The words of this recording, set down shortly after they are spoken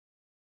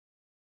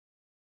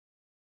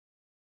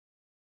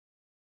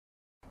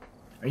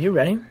Are you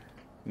ready?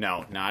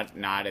 No,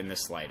 not in the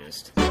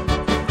slightest.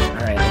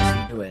 Alright,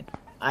 let's do it.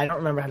 I don't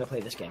remember how to play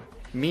this game.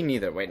 Me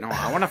neither. Wait, no,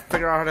 I want to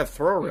figure out how to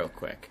throw real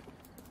quick.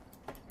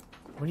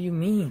 What do you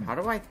mean? How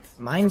do I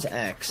Mine's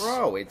X.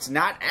 throw? It's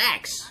not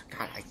X.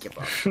 God, I give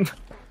up.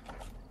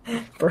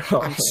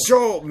 Bro. I'm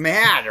so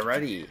mad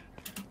already.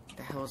 What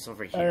the hell is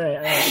over here?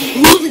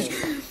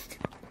 Alright.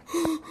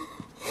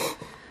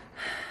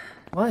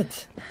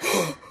 What?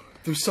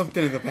 There's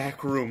something in the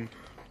back room.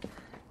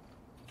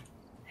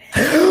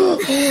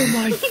 Oh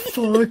my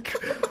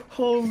fuck.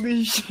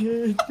 Holy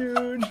shit,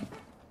 dude.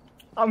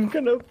 I'm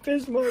gonna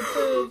piss my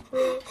pants,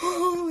 bro.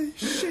 Holy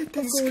shit,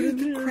 that scared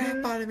the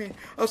crap out of me.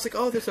 I was like,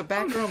 oh, there's a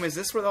back room. Is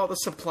this where all the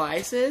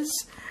supplies is?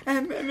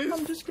 And then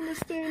I'm just gonna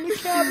stay in the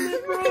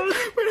cabinet, bro. Wait,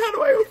 how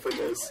do I open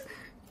this?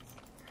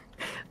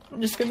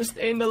 I'm just gonna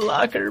stay in the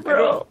locker,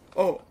 bro.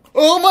 Oh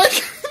my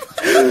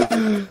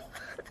god.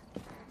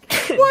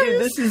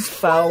 Dude, this is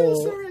foul. Why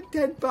is there a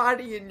dead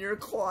body in your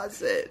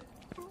closet?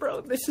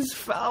 Bro, this is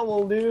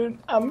foul, dude.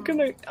 I'm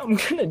gonna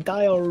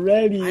die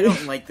already. I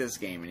don't like this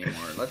game anymore.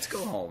 Let's go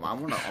home.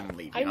 I'm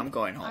leaving. I'm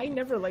going home. I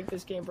never liked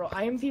this game, bro.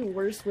 I am the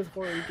worst with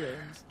horror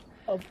games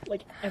of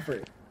like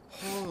ever.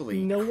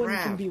 Holy no crap. one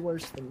can be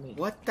worse than me.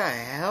 What the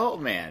hell,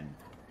 man?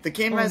 The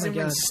game Oh hasn't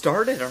my even God.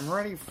 started. I'm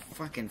already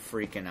fucking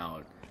freaking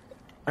out.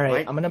 Alright,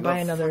 Like, I'm gonna buy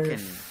the another fucking-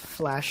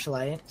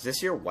 flashlight. Is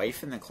this your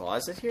wife in the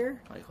closet here?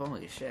 Like,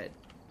 holy shit.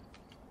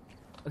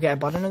 Okay, I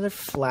bought another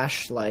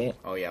flashlight.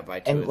 Oh yeah,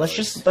 buy two And of let's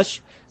those.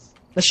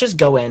 just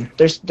go in.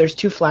 There's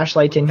 2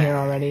 flashlights in here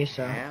already,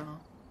 so Hell?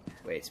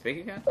 Wait, speak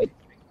again?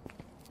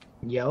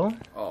 yo.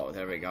 Oh,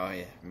 there we go.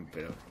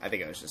 Yeah. I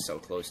think I was just so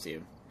close to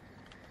you.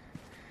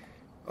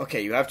 Okay,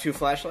 you have 2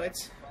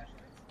 flashlights?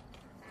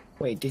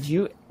 Wait, did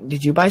you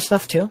buy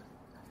stuff too?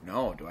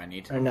 No, do I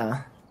need to? Or no?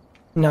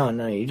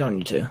 No, you don't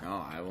need to.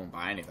 No, I won't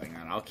buy anything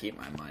then. I'll keep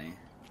my money.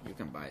 You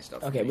can buy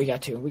stuff. Okay, for me. we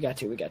got 2.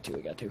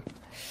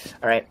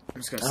 Alright. I'm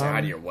just gonna say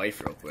hi to your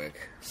wife real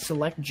quick.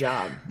 Select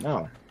job.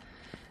 No.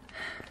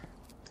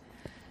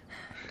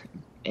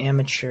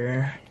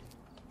 Amateur.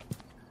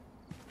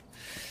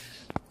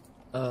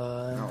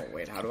 No,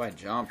 wait, how do I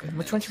jump?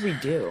 Which one should we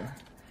do?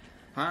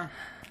 Huh?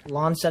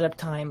 Lawn setup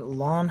time,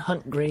 lawn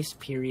hunt grace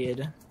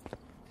period,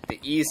 The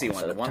easy one,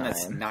 the setup one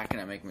that's time. not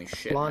gonna make me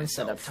shit lawn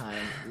myself. setup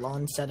time,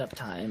 lawn setup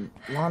time,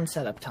 lawn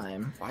setup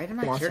time. Why did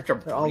my lawn character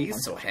setup- they're all breathe lawn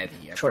so setup.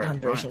 heavy? after Short I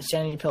hunt run? duration,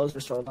 sanity pills,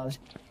 restore laws.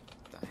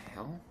 What the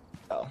hell?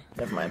 Oh,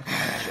 never mind.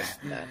 It's just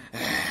that.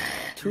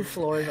 2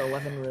 floors,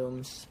 11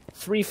 rooms.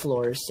 3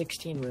 floors,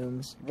 16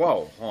 rooms.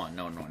 Whoa, hold on,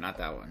 no, not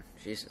that one.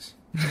 Jesus.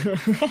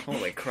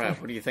 Holy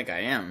crap, what do you think I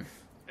am?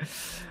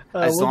 As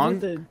we'll long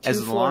do the as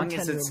 2-floor, long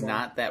as 10 it's room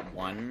not that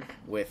one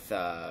with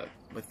the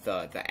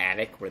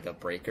attic where the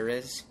breaker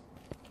is.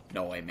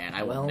 No way, man.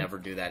 I will Well- never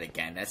do that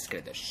again. That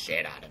scared the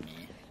shit out of me.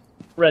 one.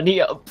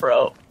 Ready up,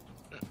 bro.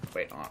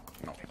 Wait, no.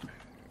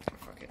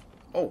 Fuck it.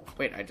 Oh,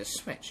 wait, I just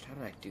switched. How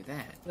did I do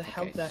that? The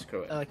hell Okay, that?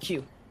 screw it.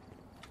 Q.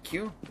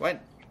 Q? What?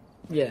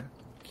 Yeah.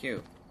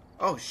 Q.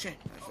 Oh, shit.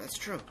 That's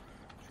true.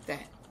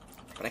 That.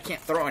 But I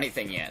can't throw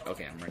anything yet.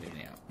 Okay, I'm ready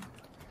now.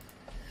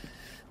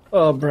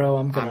 Oh, bro,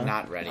 I'm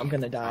not ready. I'm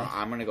gonna die.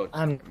 I'm gonna go.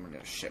 I'm gonna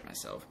go shit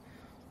myself.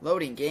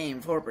 Loading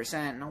game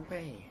 4%. No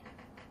way.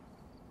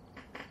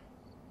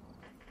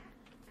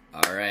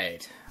 All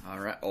right.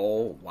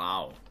 Oh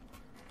wow.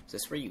 Is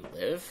this where you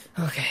live?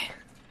 Okay.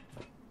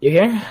 You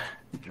here?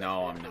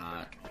 No, I'm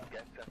not.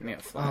 Give me a Oh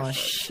flashlight.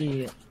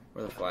 shit.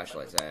 Where the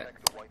flashlight's at?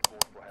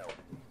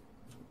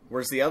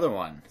 Where's the other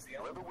one?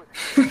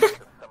 You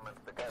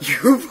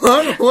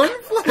bought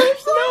one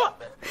flashlight?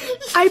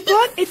 I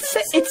bought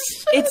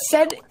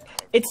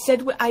it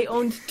said I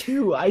owned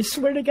 2. I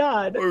swear to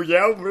God. Oh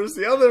yeah. Where's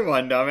the other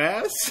one,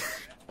 dumbass?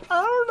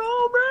 I don't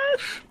know, man.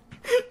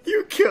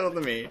 You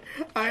killed me.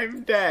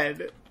 I'm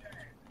dead.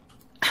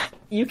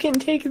 You can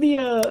take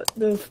the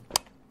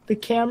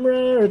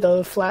camera or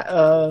the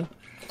flat.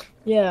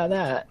 Yeah,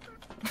 that.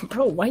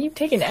 Bro, why are you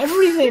taking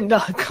everything,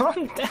 dog?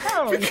 Calm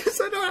down. Because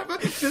I don't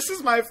have a... This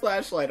is my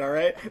flashlight,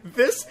 alright?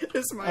 This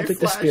is my I'll take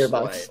the flashlight. spirit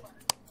box.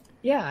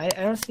 Yeah, I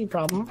don't see a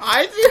problem.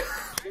 I do...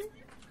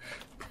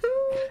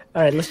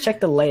 Alright, let's check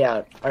the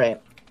layout. Alright,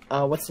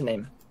 what's the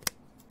name?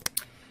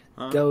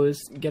 Huh?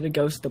 Get a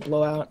ghost to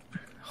blow out.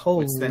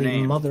 Holy What's the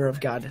name? mother of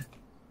God.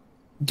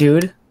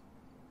 Dude.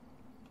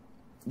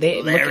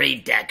 Larry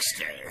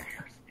Dexter.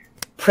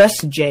 Press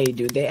J,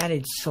 dude. They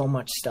added so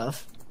much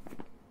stuff.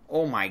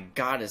 Oh my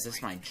god, is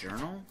this my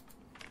journal?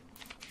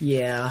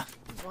 Yeah.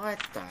 What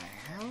the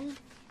hell?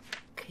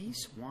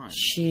 Case 1.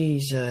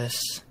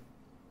 Jesus.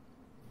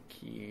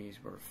 Keys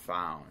were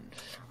found.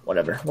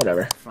 Whatever.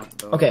 Front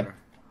door. Okay.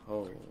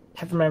 Oh.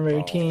 Have a memory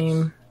balls.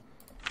 team.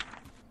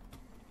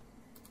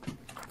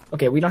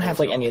 Okay, we don't have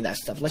like any of that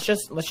stuff. Let's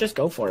just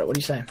go for it. What do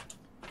you say?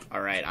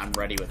 Alright, I'm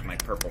ready with my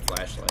purple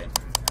flashlight.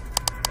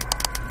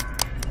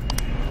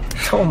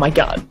 Oh my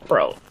God,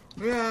 bro.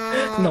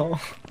 Ah, No.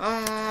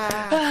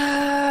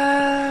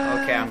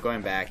 ah. Okay, I'm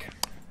going back.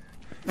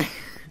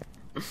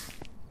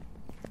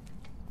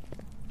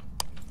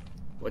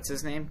 What's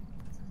his name?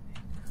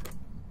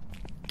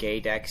 Gay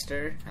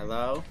Dexter?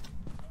 Hello?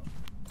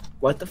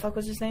 What the fuck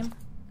was his name?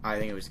 I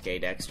think it was Gay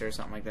Dexter or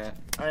something like that.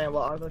 Alright,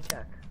 well, I'll go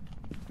check.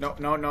 No,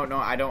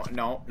 I don't,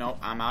 no,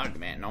 I'm out,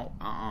 man, no,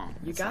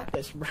 You got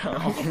this, bro.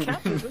 No. You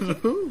got this.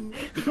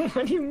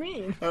 What do you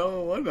mean?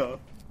 Oh, what the?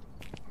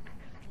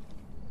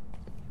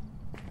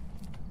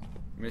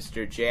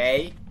 Mr.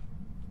 J,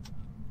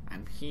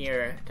 I'm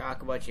here to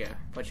talk about your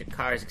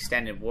car's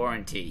extended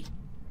warranty.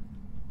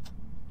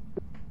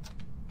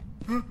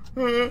 I'm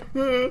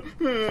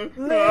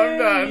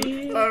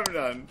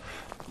done.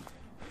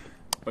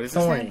 What is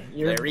his name?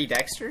 Larry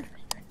Dexter?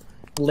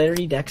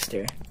 Larry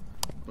Dexter.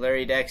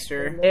 Larry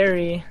Dexter.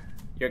 Larry.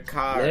 Your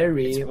car,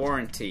 its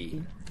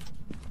warranty.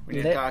 We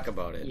need to talk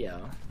about it. Yeah.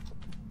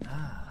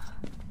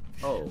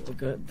 Oh. The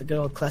good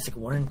old classic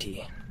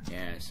warranty.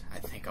 Yes, I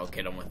think I'll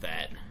get him with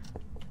that.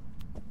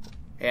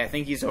 Hey, I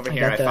think he's over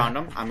here. I found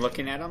him. I'm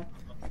looking at him.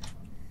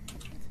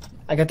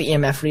 I got the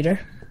EMF reader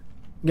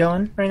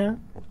going right now.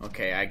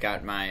 Okay, I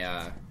got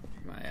my,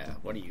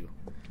 what are you?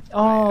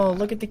 Oh,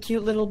 look at the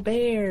cute little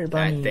bear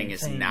bunny. That thing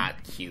is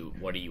not cute.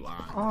 What are you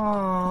on?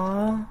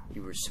 Aww.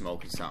 You were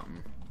smoking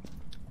something.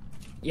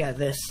 Yeah,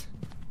 this.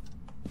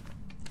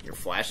 Your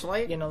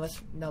flashlight? You know,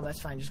 that's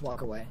fine. Just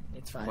walk away.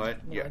 It's fine.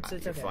 What? No, Your it's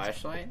okay.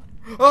 flashlight?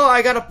 Oh,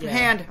 I got a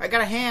hand. I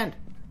got a hand.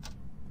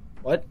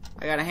 What?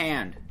 I got a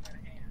hand.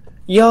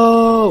 Yo!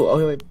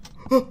 Oh, wait.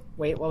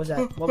 Wait, what was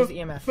that? What was the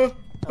EMF?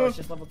 Oh, it's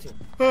just level 2.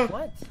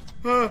 What?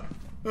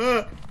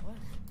 What?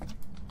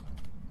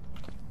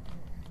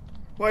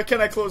 Why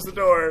can't I close the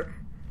door?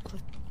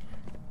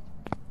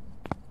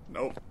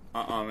 Nope.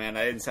 Man,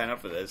 I didn't sign up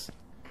for this.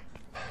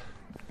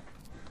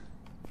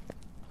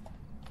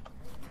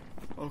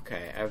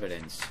 Okay,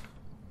 evidence.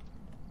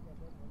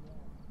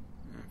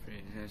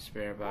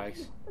 Spare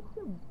box.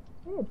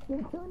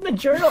 The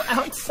journal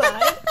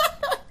outside?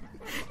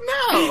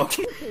 No!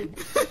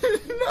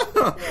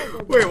 No!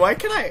 Wait, why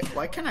can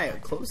I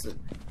close it?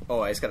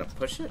 Oh, I just gotta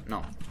push it?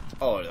 No.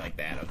 Oh, like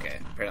that, okay.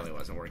 Apparently it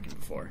wasn't working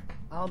before.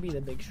 I'll be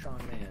the big strong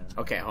man.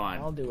 Okay, hold on.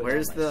 I'll do it.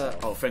 Where's the...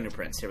 myself. Oh,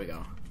 fingerprints. Here we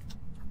go.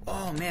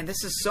 Oh, man,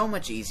 this is so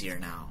much easier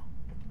now.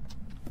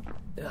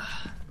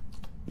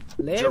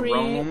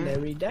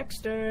 Larry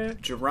Dexter.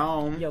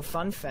 Jerome. Yo,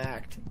 fun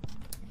fact.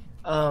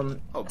 Oh,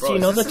 bro, so you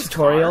know the his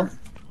tutorial? car?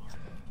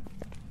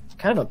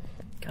 Kind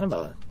of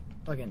a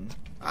fucking...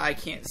 I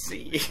can't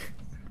see.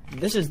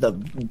 This is the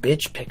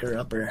bitch picker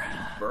upper.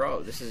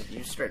 Bro, this is...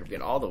 You straight up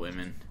get all the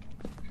women.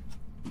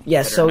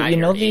 Yeah, so you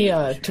know the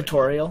age,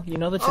 tutorial? You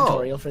know the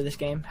tutorial for this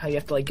game? How you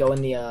have to like go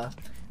in the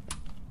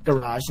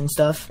garage and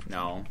stuff?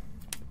 No.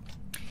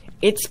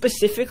 It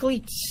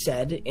specifically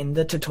said in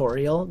the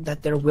tutorial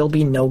that there will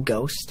be no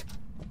ghost.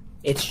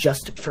 It's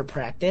just for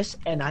practice,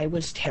 and I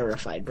was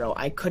terrified, bro.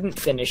 I couldn't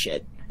finish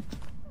it.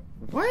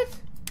 What?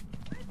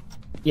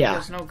 Yeah.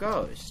 There's no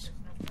ghost.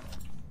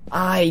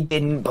 I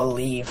didn't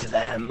believe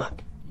them.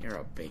 You're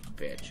a big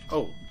bitch.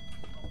 Oh.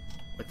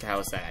 What the hell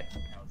is that?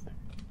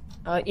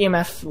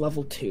 EMF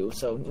level 2,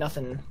 so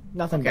nothing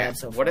bad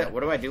so far.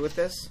 What do I do with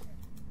this?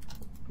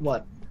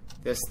 What?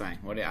 This thing.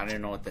 I don't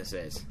even know what this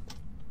is.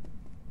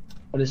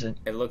 What is it?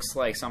 It looks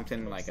like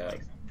something like a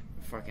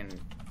fucking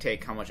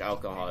take how much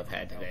alcohol I've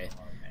had today.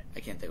 I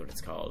can't think what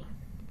it's called.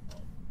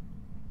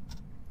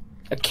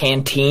 A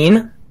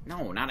canteen?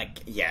 No, not a...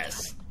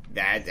 Yes.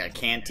 A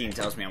canteen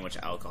tells me how much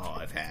alcohol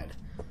I've had.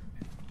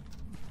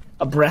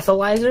 A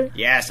breathalyzer?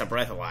 Yes, a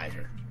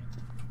breathalyzer.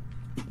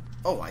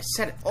 Oh, I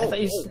said it. Oh,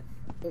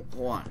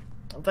 hold on.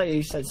 I thought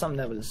you said something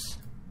that was...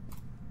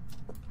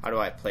 How do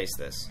I place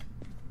this?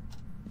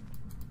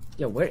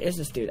 Yo, where is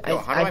this dude? Yo,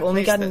 how do I've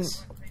only gotten...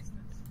 this?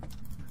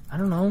 I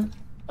don't know.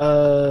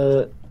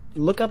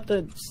 Look up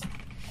the...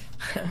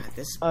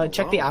 This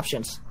check the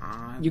options.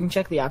 You can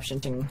check the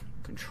options and...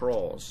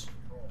 Controls.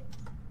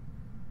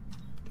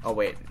 Oh,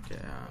 wait. Okay.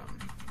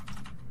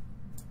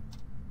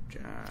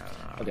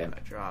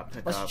 Drop,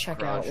 pick Let's up, check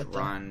crouch, out with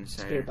run, the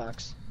say... spirit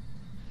box.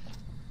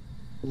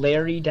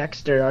 Larry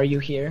Dexter, are you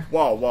here?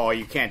 Whoa,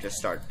 you can't just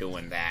start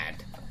doing that.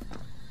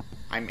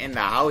 I'm in the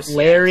house.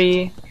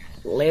 Larry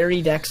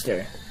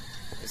Dexter.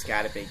 It's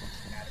gotta be.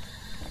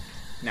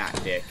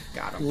 Not Dick.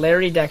 Got him.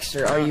 Larry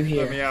Dexter, are you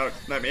here?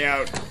 Let me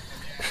out.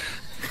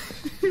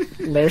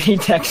 Larry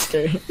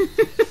Dexter.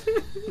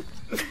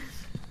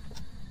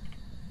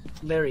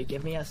 Larry,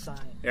 give me a sign.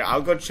 Yeah,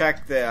 I'll go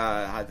check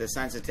the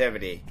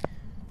sensitivity.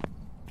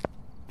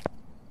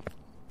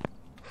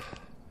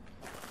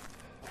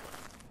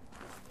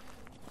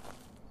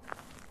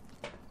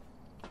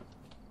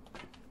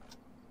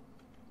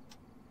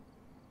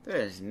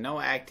 There's no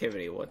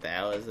activity. What the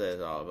hell is this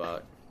all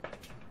about?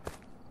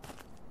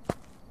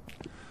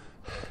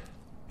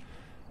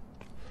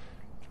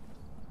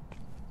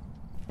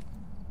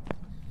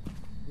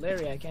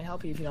 Larry, I can't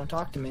help you if you don't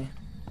talk to me.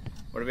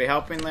 What are we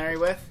helping Larry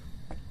with?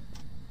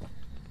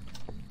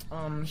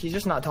 He's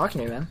just not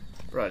talking to me, man.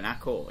 Bro, not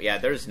cool. Yeah,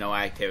 there's no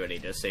activity,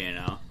 just so you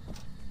know.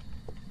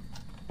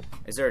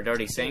 Is there a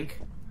dirty sink?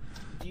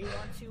 Do you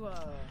want to,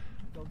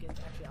 go get...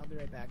 Actually, I'll be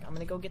right back. I'm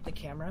gonna go get the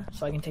camera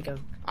so I can take a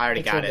I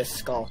already picture got of it. this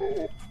skull.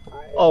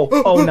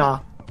 Oh, nah.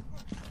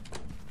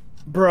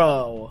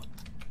 Bro.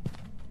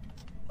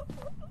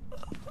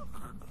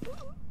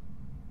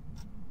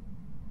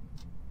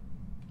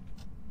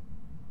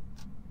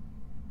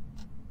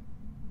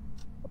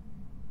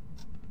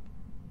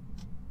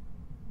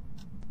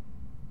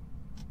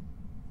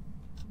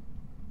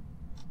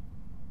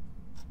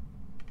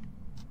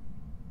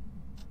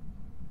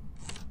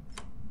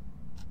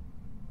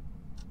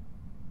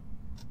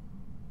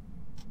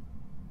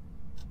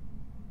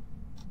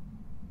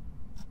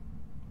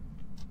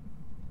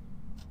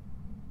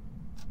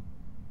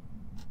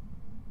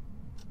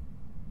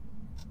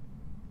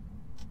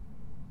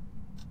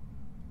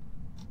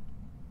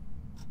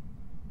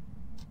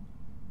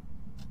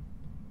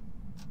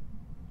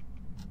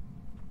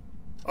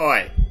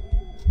 Oi.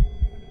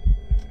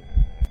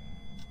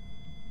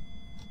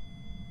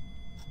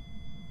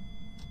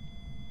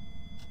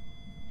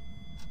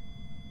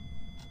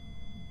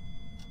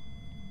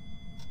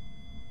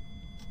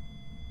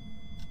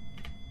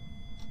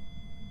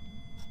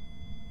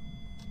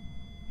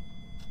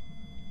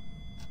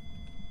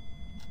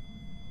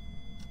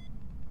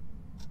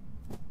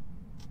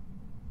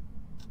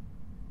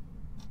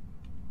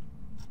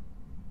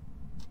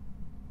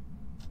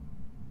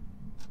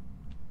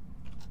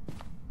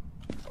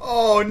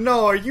 Oh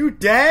no, are you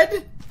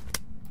dead?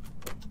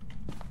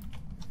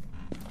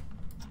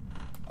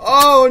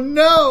 Oh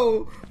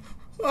no!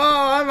 Oh,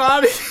 I'm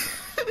out of here.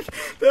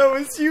 That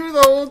was you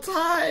the whole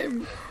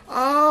time.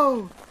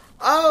 Oh,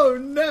 oh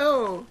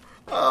no.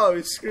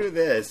 Oh, screw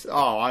this.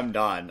 Oh, I'm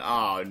done.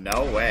 Oh,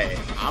 no way.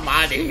 I'm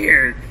out of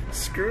here.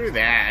 Screw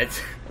that.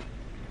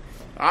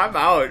 I'm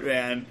out,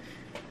 man.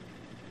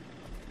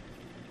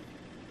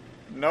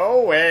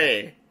 No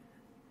way.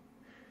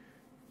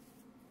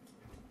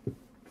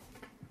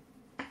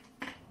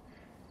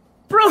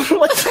 Bro,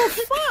 what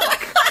the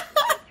fuck?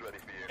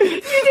 You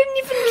didn't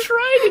even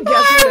try to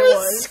guess what it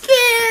was.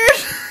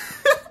 Scared.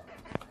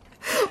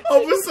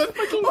 All of a sudden,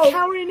 Fucking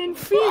cowering in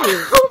fear. All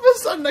of a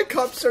sudden, the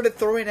cop started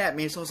throwing at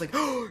me, so I was like,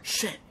 "Oh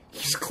shit,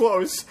 he's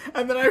close."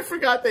 And then I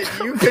forgot that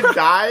you could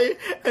die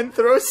and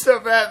throw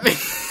stuff at me.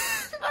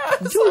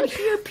 Dude,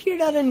 he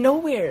appeared out of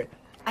nowhere.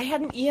 I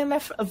had an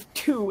EMF of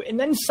 2, and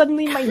then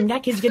suddenly my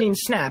neck is getting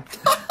snapped.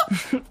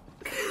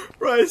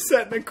 Bro, I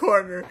sat in the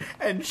corner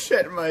and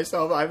shit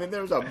myself. I mean,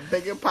 there was a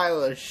big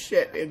pile of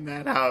shit in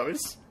that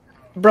house.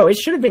 Bro, it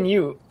should have been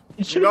you.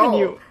 It should have been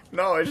you.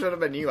 No, it should have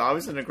been you. I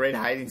was in a great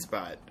hiding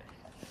spot.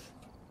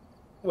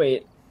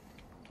 Wait.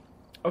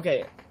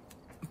 Okay.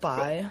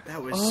 Bye.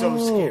 That was so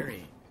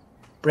scary.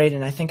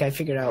 Brayden, I think I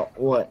figured out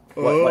what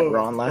went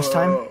wrong last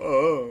time.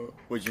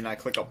 Would you not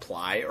click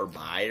apply or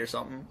buy or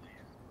something?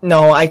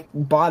 No, I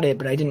bought it,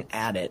 but I didn't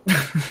add it.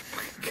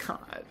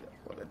 God,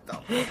 what a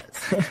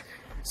dumbass.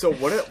 So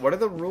what are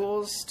the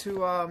rules to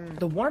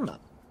The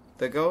warm-up.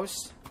 the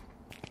ghost?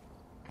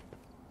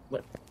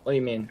 What do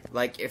you mean?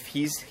 Like if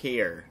he's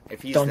here,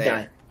 if he's Don't there.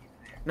 die.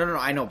 No,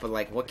 I know, but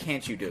like what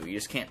can't you do? You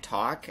just can't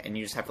talk and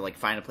you just have to like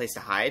find a place to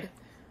hide?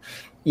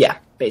 Yeah,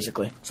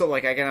 basically. So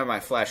like I can have my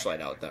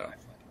flashlight out though.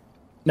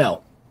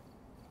 No.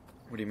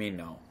 What do you mean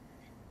no?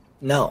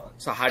 No.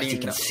 So how do you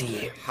can know?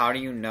 see. How do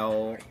you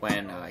know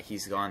when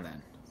he's gone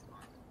then?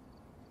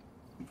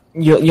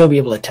 You'll be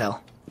able to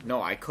tell.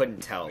 No, I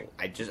couldn't tell.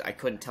 I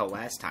couldn't tell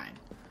last time.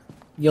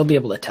 You'll be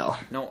able to tell.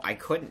 No, I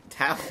couldn't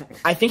tell.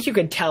 I think you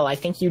could tell. I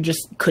think you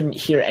just couldn't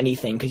hear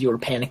anything because you were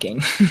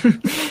panicking.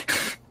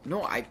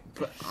 No, I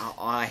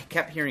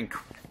kept hearing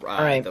All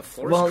right. the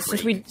floors Well,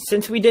 creak.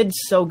 since we did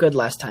so good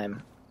last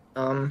time,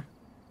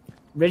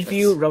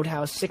 Ridgeview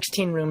Roadhouse,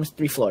 16 rooms,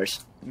 3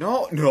 floors.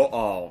 No,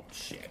 oh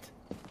shit.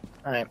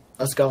 All right,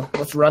 let's go.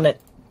 Let's run it.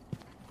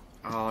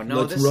 Oh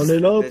no, Let's run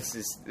it up. This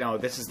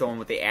is the one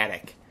with the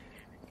attic.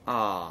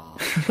 Oh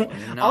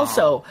no.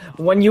 Also,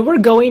 when you were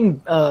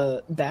going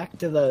back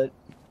to the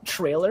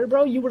trailer,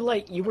 bro, you were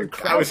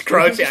crouched. I was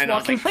crouching. You I were know.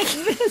 just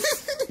walking like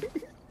this.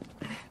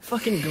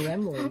 Fucking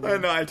gremlin. I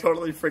know. I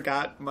totally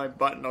forgot my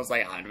button. I was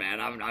like, "Oh man,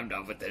 I'm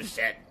done with this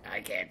shit.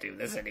 I can't do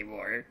this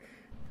anymore."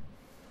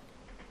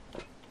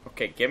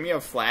 Okay, give me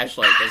a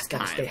flashlight this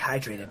Gotta time. stay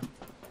hydrated.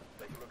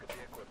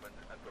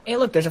 Hey,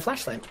 look, there's a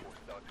flashlight.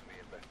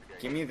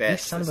 Give me You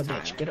this. son of a this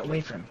bitch, time. get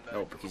away from.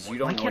 No, because you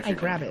don't Why know can't what I you're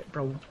grab doing. it,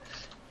 bro?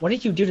 What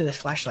did you do to this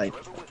flashlight?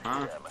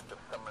 Huh?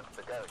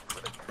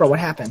 Bro, what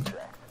happened?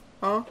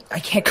 Huh? I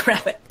can't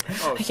grab it.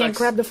 Oh, I can't sucks.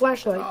 grab the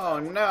flashlight. Oh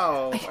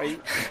no! Are you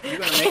gonna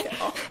make it?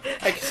 Oh,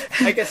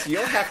 I guess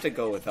you'll have to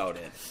go without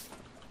it.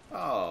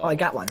 Oh, I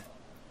got one.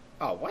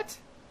 Oh, what?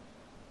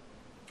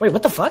 Wait,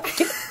 what the fuck?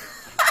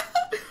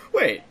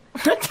 Wait,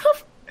 What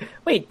the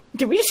Wait,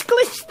 did we just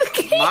glitch the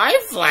game? my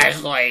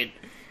flashlight.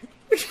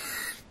 Wait,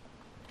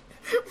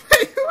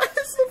 what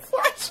is the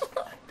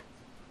flashlight?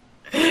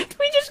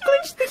 We just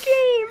glitched the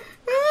game.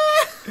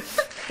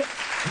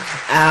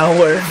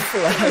 Our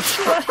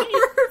flashlight.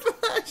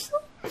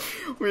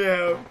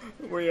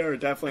 We are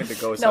definitely the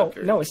ghost No,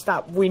 hunter. no,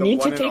 stop. We The need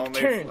one to and take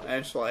only turns.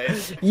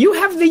 Flashlight. You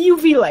have the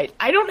UV light.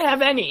 I don't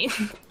have any.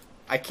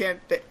 I can't.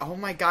 Oh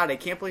my god! I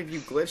can't believe you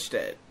glitched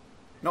it.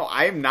 No,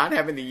 I am not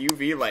having the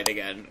UV light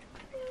again.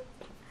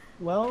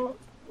 Well,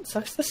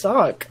 sucks to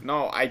suck.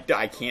 No, I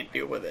can't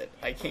deal with it.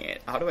 I can't.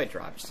 How do I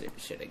drop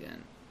shit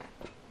again?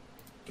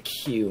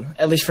 Q.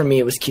 At least for me,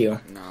 it was Q.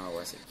 No, it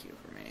wasn't Q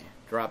for me.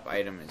 Drop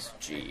item is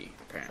G,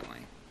 apparently.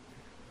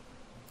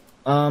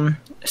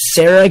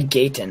 Sarah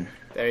Gayton.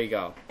 There you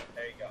go.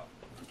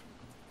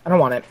 I don't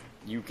want it.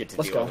 You get to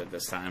Let's deal go. with it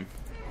this time.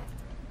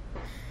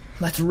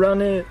 Let's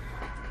run it.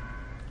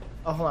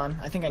 Oh, hold on.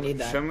 I think I need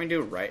that. Shouldn't we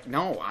do right?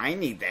 No, I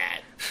need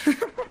that.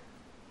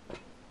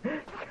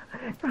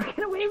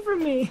 Get away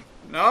from me.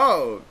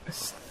 No!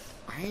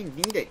 I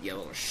need it, you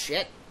little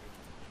shit.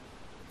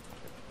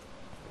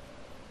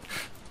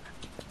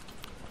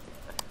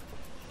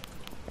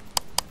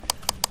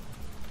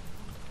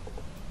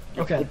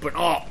 Okay. Open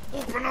up!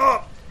 Open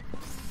up!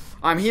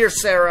 I'm here,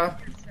 Sarah.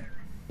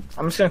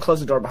 I'm just gonna close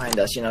the door behind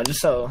us, you know, just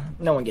so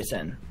no one gets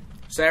in.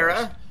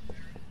 Sarah?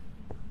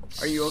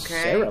 Are you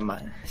okay?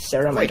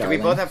 Sarah, my Wait, do we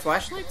darling. both have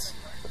flashlights?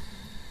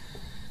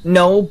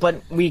 No,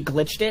 but we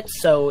glitched it,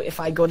 so if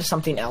I go to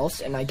something else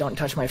and I don't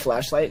touch my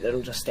flashlight,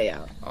 it'll just stay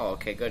out. Oh,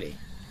 okay, goody.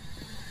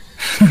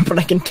 But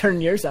I can turn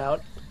yours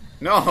out.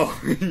 No!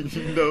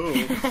 No.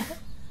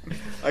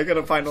 I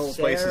gotta find old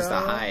places to Sarah?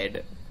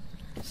 hide.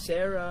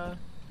 Sarah,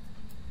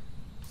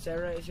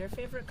 is your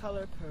favorite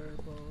color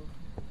purple?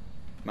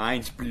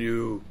 Mine's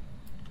blue.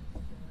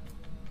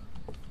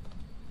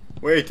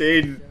 Wait,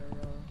 Aiden. Sarah.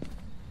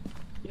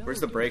 Yo, Where's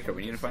the dude, breaker? look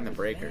We need to at find the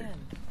Sarah's breaker. van.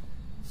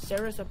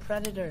 Sarah's a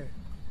predator.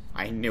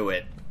 I knew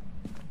it.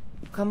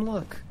 Come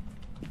look.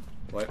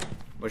 What?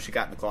 What she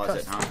got in the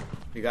closet, Trust. huh?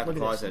 You got in Look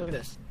the at this. closet. Look at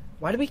this.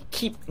 Why do we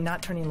keep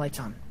not turning lights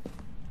on?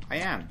 I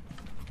am.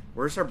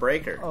 Where's our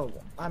breaker? Oh,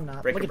 I'm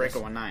not. Breaker, Look at breaker,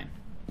 this. 19.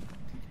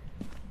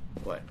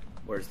 What?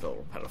 Where's the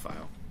little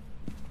pedophile?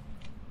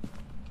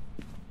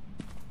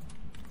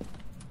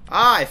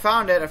 Ah, I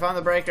found it. I found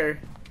the breaker.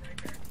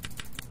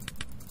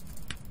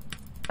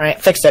 All right,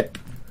 fixed it.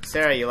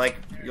 Sarah, you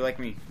like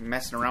me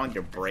messing around with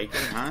your breaker,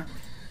 huh?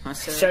 Huh,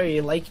 Sarah? Sarah,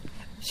 you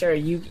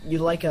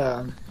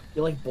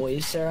like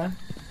boys, Sarah?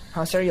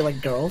 Huh, Sarah? You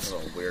like girls?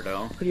 Little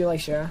weirdo. Who do you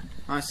like, Sarah?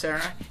 Huh,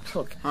 Sarah?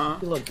 Look, Huh?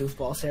 you little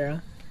goofball,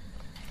 Sarah.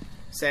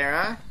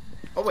 Sarah?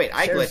 Oh wait,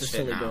 I Sarah's a glitched it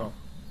silly now. girl.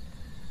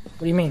 What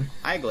do you mean?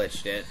 I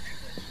glitched it.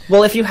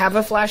 Well, if you have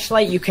a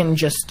flashlight, you can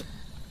just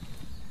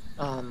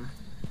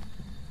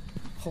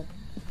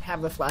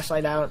have the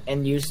flashlight out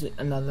and use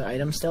another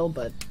item still,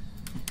 but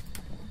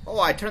Oh,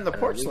 I turned the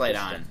don't know, porch we light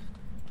glitched on.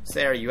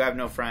 Sarah, you have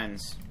no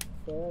friends.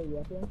 Sarah, you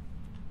up here?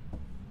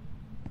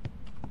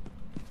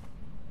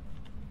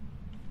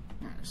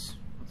 Yes.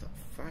 What the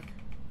fuck?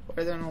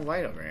 Why is there no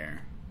light over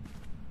here?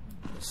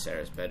 This is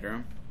Sarah's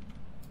bedroom.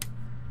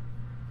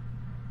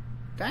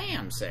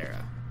 Damn,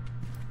 Sarah.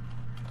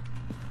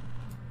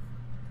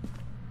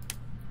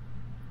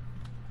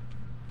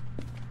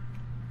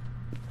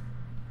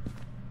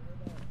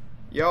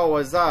 Yo,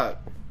 what's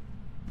up?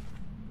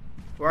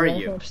 Where are wanna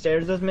come you?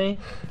 upstairs with me?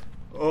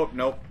 Oh,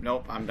 nope,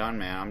 nope. I'm done,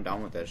 man. I'm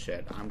done with this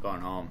shit. I'm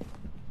going home.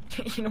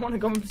 You don't want to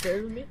go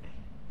upstairs with me?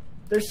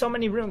 There's so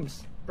many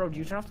rooms. Bro, do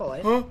you turn off the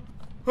light? Huh?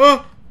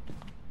 Huh?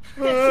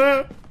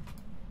 Bro.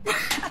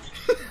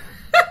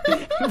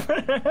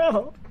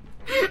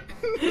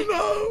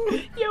 No.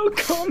 Yo,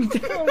 calm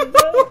down,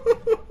 bro.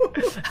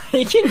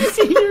 I can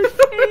see your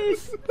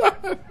face.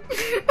 I'm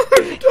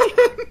done.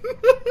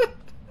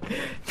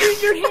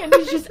 Dude, your hand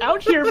is just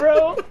out here,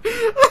 bro.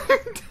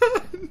 I'm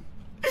done.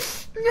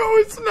 No,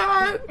 it's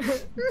not.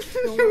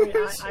 Don't worry,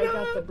 I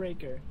got the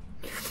breaker.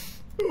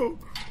 Oh,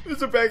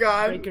 there's a bag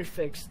on. Breaker's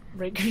fixed.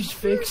 Breaker's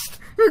fixed.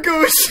 It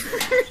goes.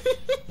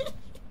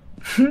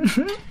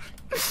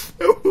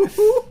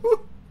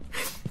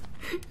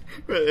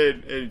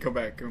 Hey, come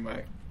back, come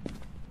back.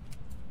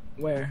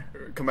 Where?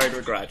 Come back to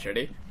the garage,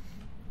 ready?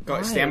 Go,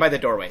 Why? stand by the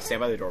doorway,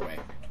 stand by the doorway.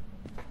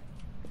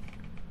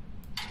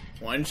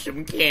 Want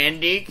some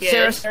candy,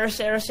 kid? Sarah.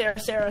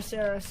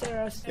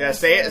 Yeah,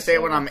 say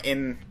it when I'm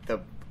in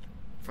the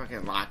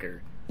fucking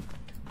locker.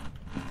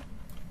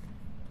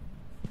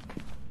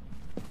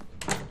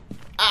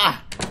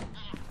 Ah!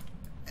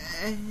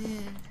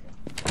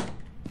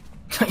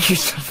 You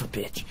son of a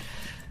bitch.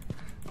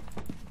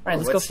 Alright,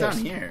 let's What's go down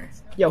fix. here?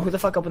 Yo, who the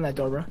fuck opened that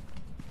door, bro?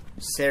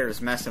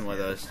 Sarah's messing with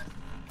us.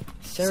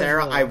 Sarah's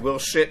Sarah, little- I will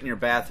shit in your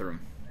bathroom.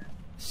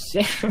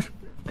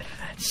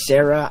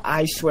 Sarah,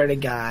 I swear to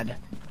God,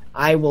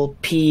 I will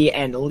pee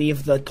and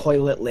leave the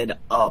toilet lid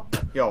up.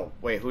 Yo,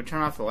 wait, who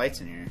turned off the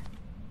lights in here?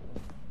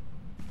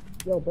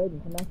 Yo,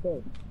 Braden, come back.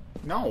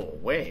 No,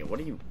 wait, what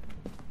are you...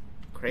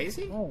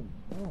 Crazy? Oh,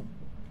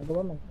 I go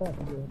on my stuff.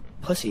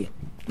 Pussy.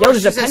 Yo,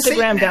 there's a she's a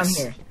pentagram down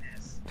Satanist. here.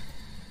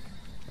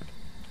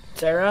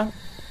 Sarah,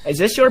 is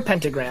this your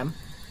pentagram?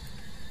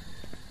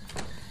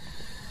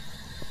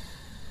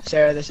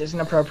 Sarah, this isn't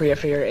appropriate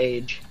for your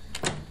age.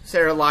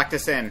 Sarah locked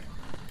us in.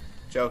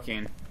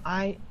 Joking.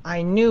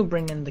 I knew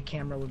bringing the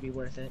camera would be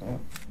worth it.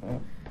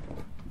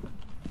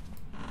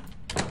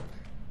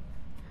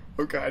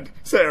 Oh god.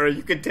 Sarah,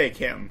 you can take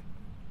him.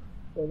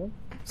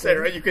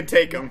 Sarah, you can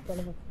take him.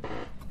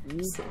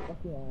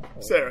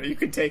 Sarah, you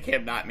can take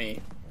him, not me.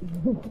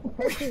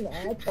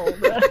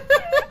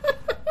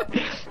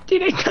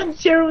 Dude, I thought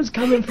Sarah was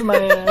coming for my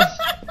ass.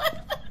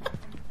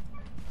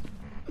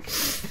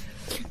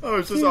 I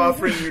was just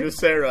offering you to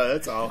Sarah,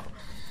 that's all.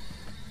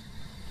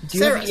 Do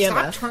you Sarah, have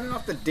stop EMF? turning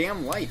off the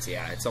damn lights.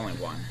 Yeah, it's only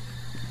one.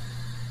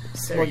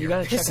 Sarah, Well, you you're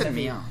gotta check pissing it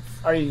me out.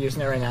 off. Are you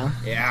using it right now?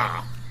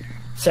 Yeah.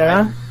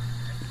 Sarah?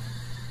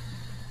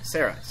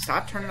 Sarah,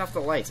 stop turning off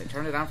the lights. I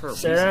turned it on for a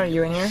reason. Sarah, are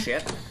you in here?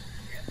 Shit.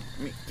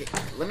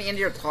 Let me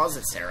into your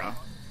closet, Sarah.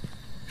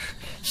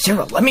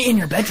 Sarah, let me in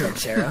your bedroom,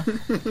 Sarah.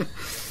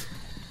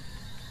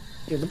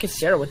 Dude, look at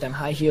Sarah with them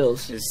high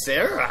heels.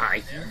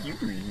 Sarah, you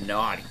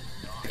naughty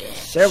bitch.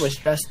 Sarah was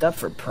dressed up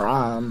for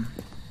prom.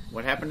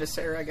 What happened to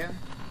Sarah again?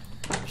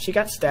 She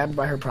got stabbed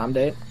by her prom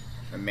date.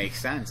 It makes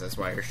sense. That's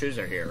why her shoes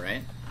are here,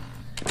 right?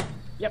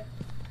 Yep.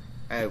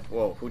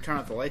 Whoa, who turned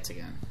off the lights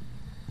again?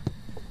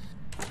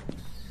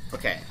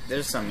 Okay,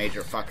 there's some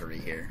major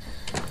fuckery here.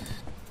 Okay.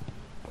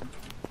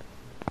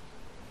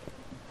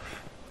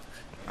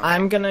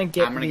 I'm gonna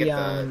get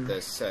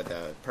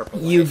the purple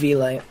UV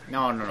light.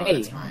 No, Hey.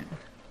 that's fine.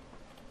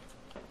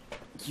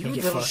 You Hey,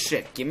 get little fucked.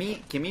 shit. Give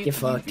me Get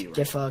fucked. UV light.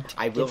 Get fucked.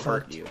 I will Get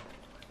hurt fucked. you.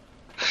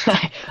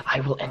 I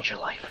will end your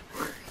life.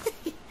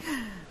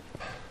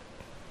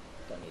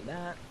 Don't need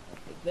that. I'll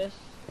take this.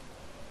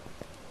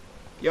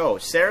 Yo,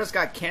 Sarah's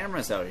got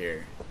cameras out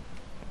here.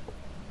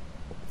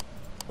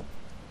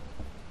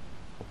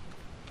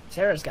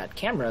 Sarah's got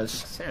cameras.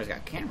 Sarah's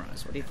got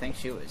cameras. What do you think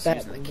she was That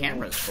using the little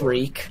cameras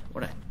freak. for?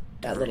 What a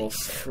That dirty little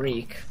Sarah.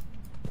 freak.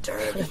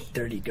 Dirty.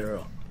 Dirty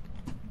girl.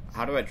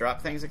 How do I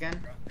drop things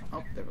again?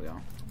 Oh, there we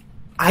go.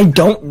 I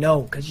don't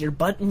know, because your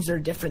buttons are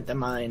different than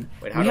mine.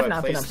 Wait, how we do have I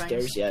not been place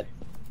upstairs things? yet.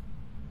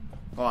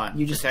 Hold on.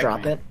 You just protect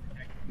drop me. it.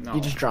 No.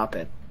 You just drop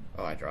it.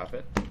 Oh, I drop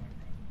it?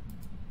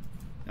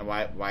 Now,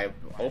 why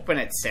open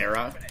it,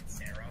 Sarah?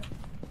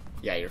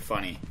 Yeah, you're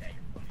funny.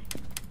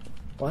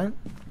 What?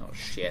 Oh,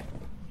 shit.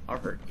 I'll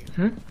hurt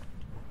you.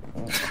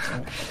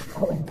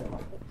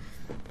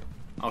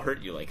 I'll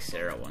hurt you like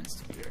Sarah wants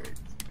to be hurt.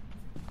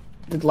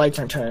 The lights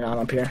aren't turning on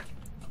up here.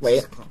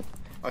 Wait.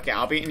 Okay,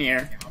 I'll be in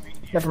here.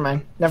 Never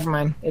mind. Never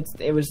mind.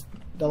 It was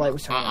the light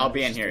was turning on. I'll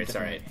be in It's here. just It's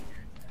alright.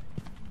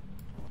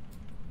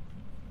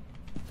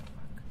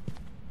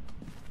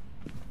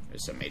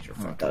 There's some major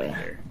Oh, fucking yeah.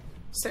 here.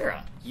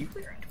 Sarah, you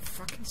were a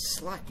fucking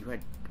slut. You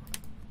had.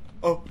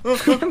 Oh.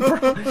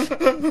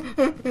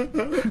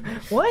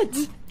 What?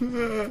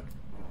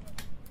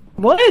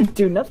 What?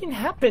 Dude, nothing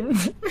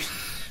happened.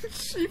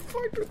 She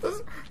fucked with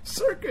the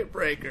circuit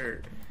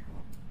breaker.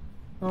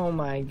 Oh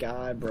my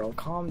god, bro.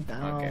 Calm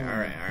down. Okay,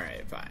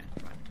 alright, fine.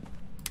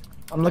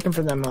 I'm looking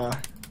for them,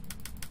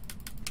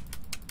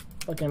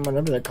 fucking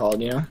whatever they're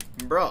called, you know?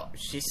 Bro,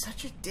 she's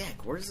such a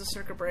dick. Where's the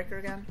circuit breaker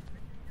again?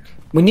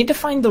 We need to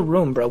find the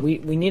room, bro. We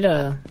need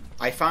a...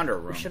 I found her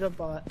We room. should have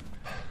bought...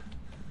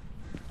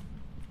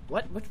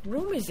 What? What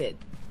room is it?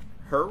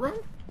 Her room?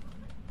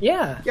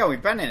 Yeah. Yeah,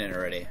 we've been in it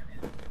already.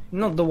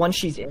 No, the one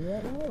she's in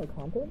right now, like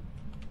haunted?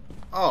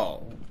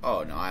 Oh,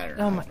 no, I don't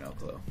know. Oh I my- have no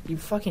clue. You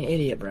fucking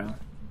idiot, bro.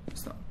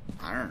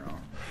 I don't know.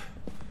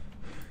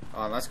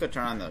 Oh, let's go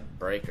turn on the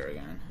breaker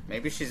again.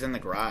 Maybe she's in the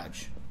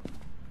garage.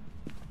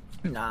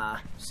 Nah.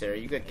 Sarah,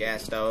 you got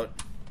gassed out.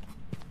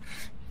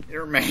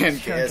 Your man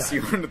Sarah gassed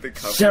you under the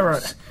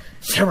covers.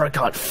 Sarah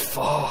got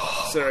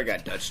fucked. Sarah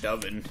got Dutch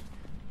oven.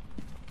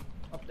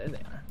 Oh, there they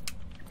are.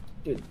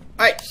 Dude,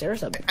 Hey,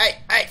 Sarah's a hey,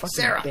 fucking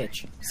Sarah.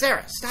 bitch.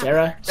 Sarah, stop.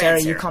 Sarah, it. Sarah,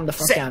 Bad you calm the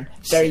fuck Sit. down.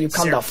 Sarah, you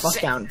calm the fuck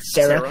sit. down.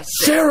 Sarah,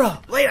 sit.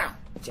 Sarah! Lay down.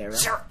 Sarah,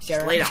 Sarah,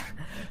 Sarah. lay down.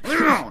 Lay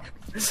down.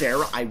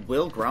 Sarah, I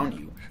will ground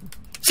you.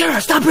 Sarah,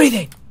 stop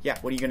breathing! Yeah,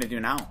 what are you going to do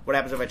now? What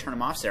happens if I turn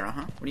him off, Sarah,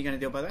 huh? What are you going to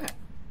do about that?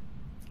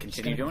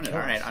 Continue gonna doing it. kill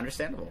Alright, us.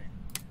 understandable.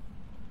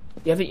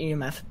 Do you have an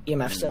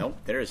EMF still? Nope,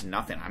 there is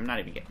nothing. I'm not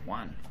even getting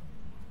one.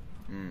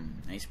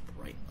 Nice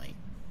bright light.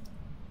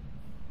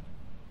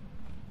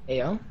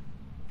 Ayo?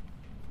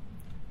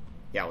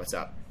 Yeah, what's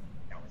up?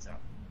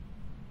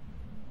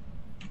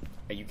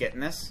 Are you getting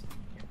this?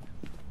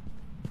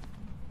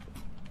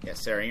 Yeah,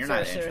 Sarah, you're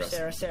not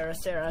interested.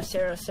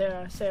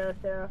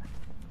 Sarah.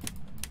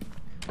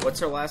 What's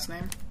her last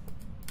name?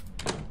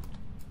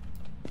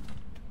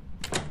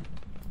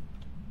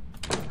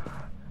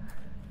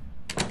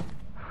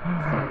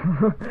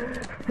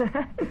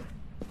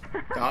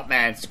 Oh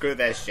man, screw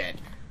this shit.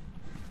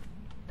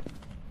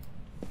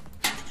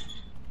 How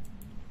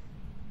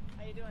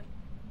you doing?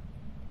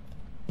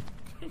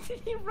 Did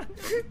he run to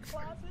the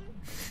closet?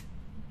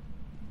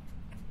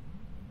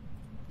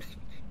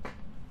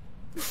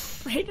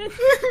 Brayden?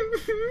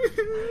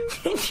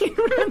 Did you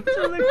run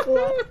to the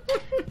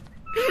closet?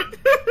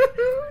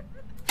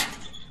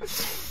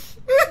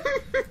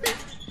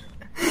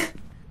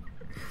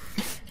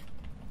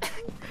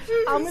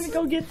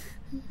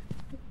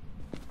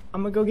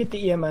 I'm gonna go get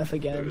the EMF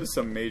again. There's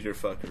some major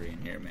fuckery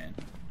in here, man.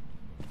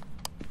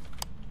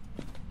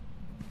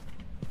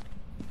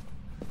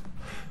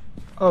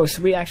 Oh,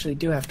 so we actually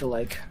do have to,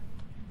 like...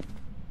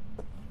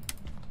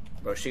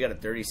 Bro, she got a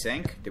dirty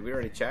sink? Did we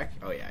already check?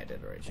 Oh yeah, I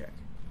did already check.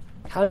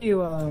 How do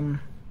you,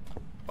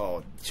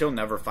 Oh, she'll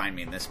never find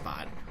me in this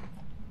spot.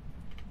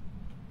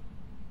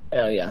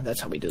 Oh yeah,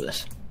 that's how we do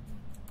this.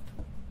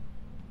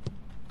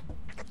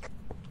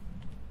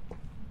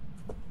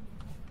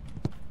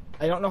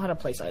 I don't know how to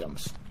place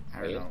items.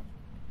 I don't know.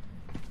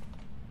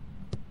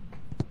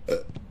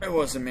 It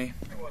wasn't me.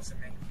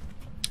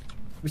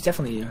 We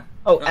definitely do.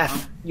 Oh, Uh-uh.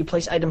 F. You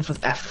place items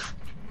with F.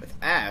 With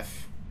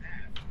F?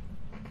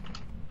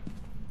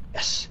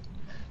 Yes.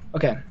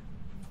 Okay.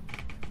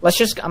 Let's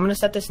just... I'm gonna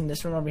set this in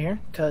this room over here,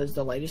 because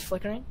the light is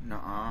flickering.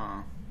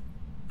 Nuh-uh.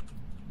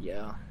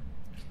 Yeah.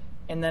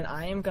 And then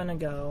I am gonna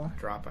go...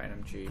 Drop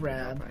item G.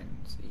 Grab. Drop item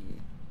C.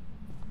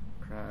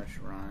 Crash,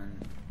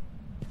 run.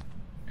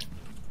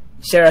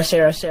 Sarah.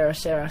 Sarah,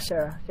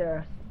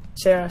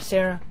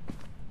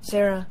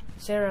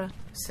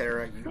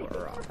 you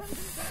are a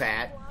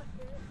fat...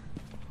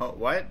 Oh,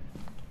 what?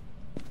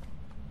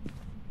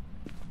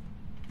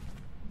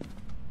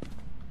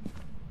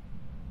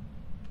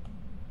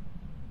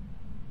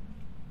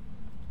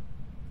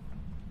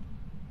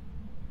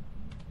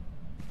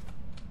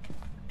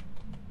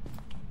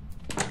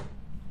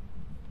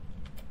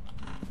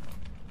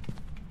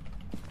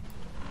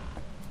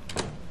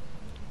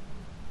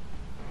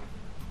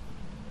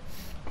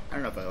 I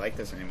don't know if I like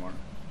this anymore.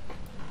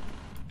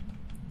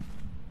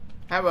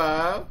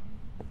 Hello?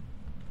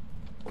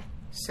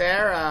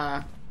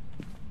 Sarah?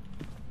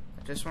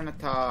 I just want to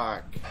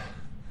talk.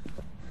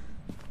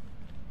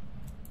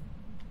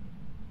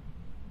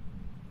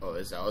 Oh,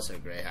 this is also a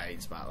great hiding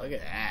spot. Look at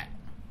that.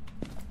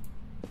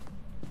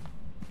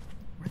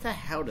 Where the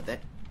hell did that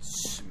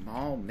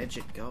small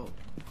midget go?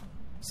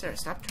 Sarah,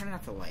 stop turning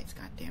off the lights.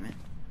 God damn it.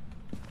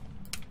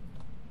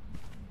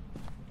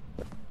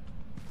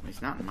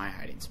 He's not in my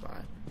hiding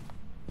spot.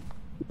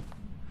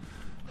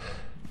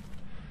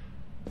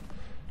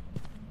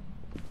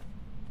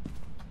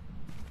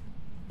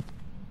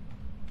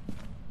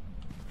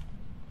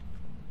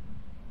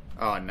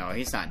 Oh no,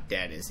 he's not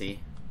dead, is he?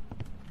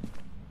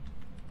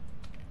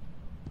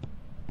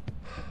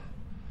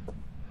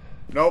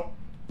 Nope.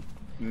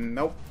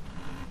 Nope.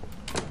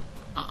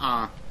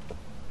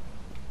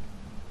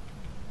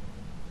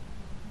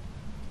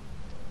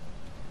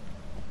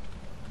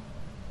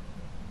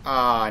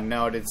 Oh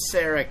no, did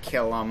Sarah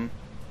kill him?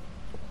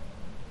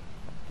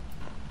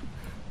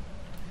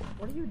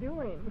 What are you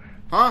doing?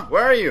 Huh?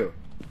 Where are you?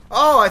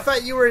 Oh, I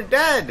thought you were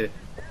dead!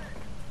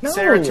 No.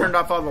 Sarah turned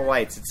off all the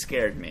lights. It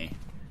scared me.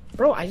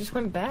 Bro, I just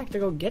went back to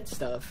go get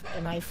stuff,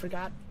 and I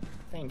forgot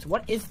things.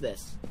 What is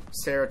this?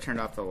 Sarah turned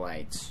off the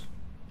lights.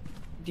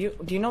 Do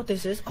you know what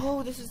this is?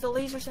 Oh, this is the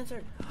laser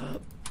sensor.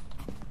 Oh,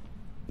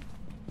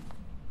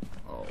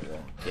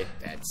 well, get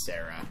that,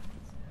 Sarah.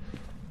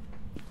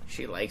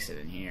 She likes it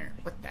in here.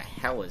 What the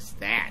hell is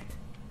that?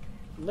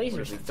 Laser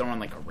What, is he sensor. throwing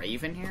like a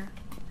rave in here?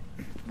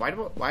 Why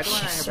do I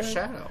have a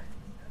shadow?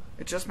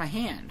 It's just my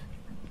hand.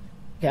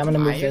 Okay, I'm gonna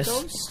Am I move a this.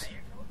 ghost?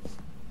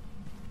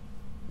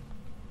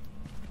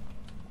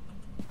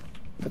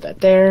 Put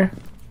that there.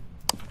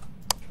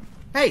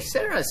 Hey,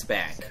 Sarah's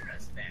back.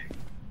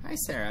 Hi,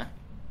 Sarah.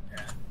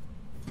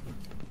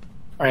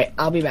 Alright,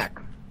 I'll be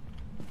back.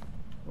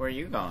 Where are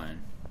you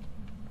going?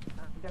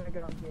 I'm gonna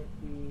go get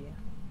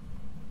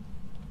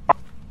the...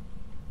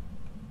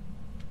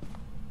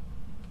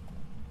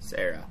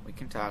 Sarah, we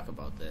can talk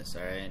about this,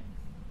 alright?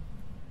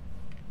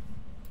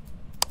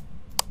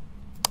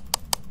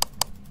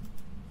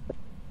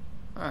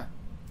 Huh.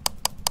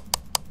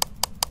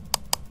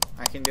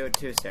 I can do it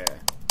too, Sarah.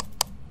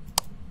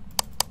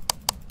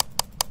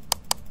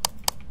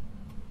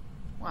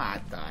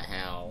 What the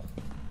hell?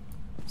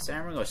 Sarah,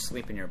 I'm gonna go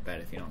sleep in your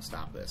bed if you don't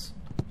stop this.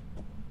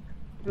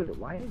 Dude,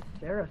 why is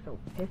Sarah so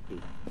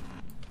pissy?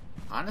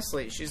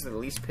 Honestly, she's the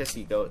least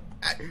pissy goat.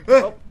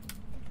 Oh.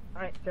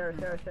 Alright, Sarah.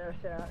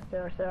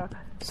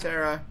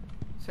 Sarah.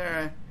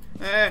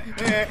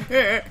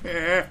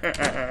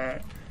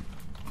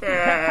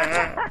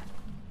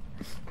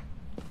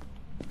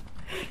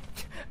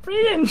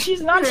 Brayden,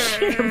 she's not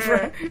here,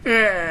 bro.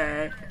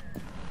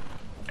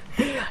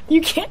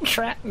 You can't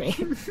trap me.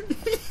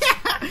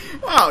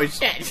 Oh,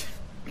 shit.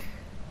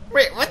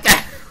 Wait, what the?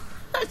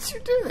 How'd you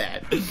do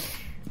that?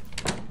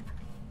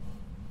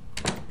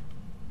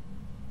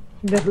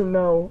 He doesn't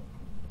know.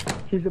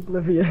 He's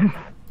oblivious.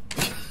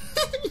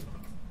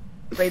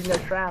 Brayden, they're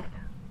trapped.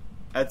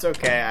 That's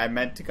okay, I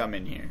meant to come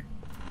in here.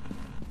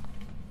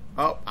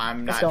 Oh,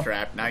 I'm Let's not go.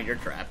 trapped. Now you're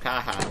trapped.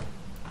 Haha.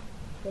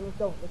 Okay, let's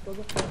go.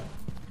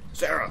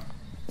 Sarah,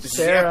 this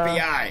Sarah. is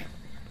the FBI.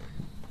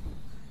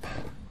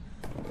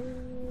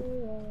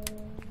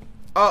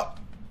 Oh,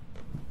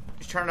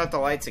 you turned out the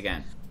lights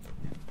again.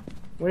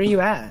 Where are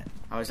you at?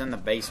 I was in the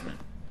basement.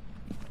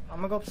 I'm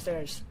gonna go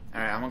upstairs.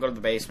 Alright, I'm gonna go to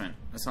the basement.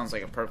 That sounds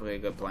like a perfectly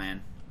good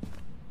plan.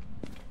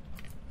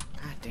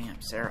 God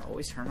damn, Sarah,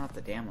 always turn off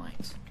the damn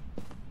lights.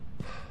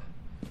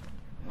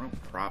 What a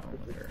problem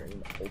with her.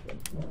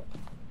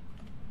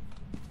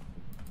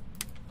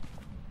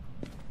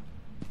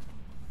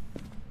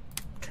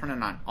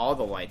 Turning on all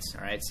the lights,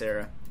 alright,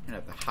 Sarah? You're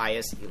gonna have the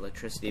highest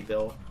electricity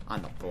bill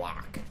on the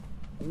block.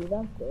 Are you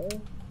downstairs?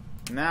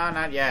 No,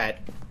 not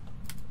yet.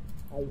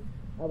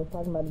 I was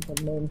talking about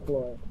the main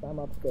floor. I'm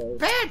upstairs.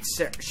 Bad,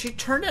 Sarah. She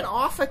turned it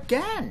off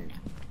again.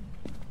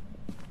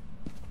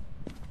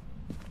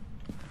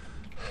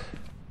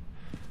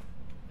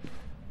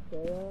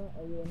 Sarah,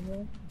 are you in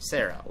here?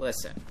 Sarah,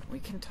 listen. We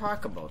can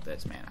talk about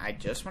this, man. I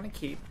just want to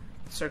keep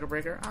the circuit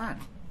breaker on.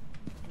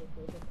 Your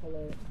favorite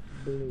color,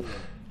 blue.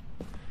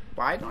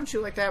 Why don't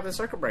you like to have the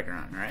circuit breaker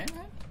on, right?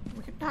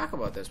 We can talk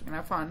about this. We can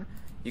have fun.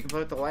 You can play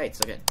with the lights.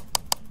 Look at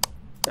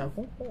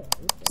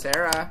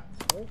Sarah.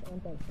 Where's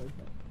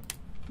anti-patient?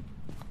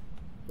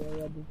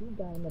 Sarah, did you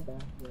die in the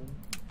bathroom?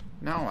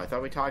 No, I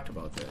thought we talked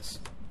about this.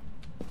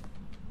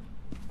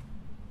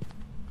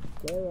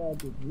 Sarah,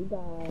 did you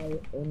die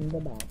in the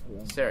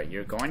bathroom? Sarah,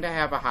 you're going to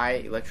have a high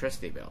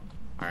electricity bill.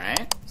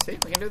 Alright? See?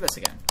 We can do this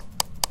again.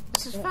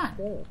 This is fun.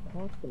 Sarah,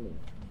 talk to me.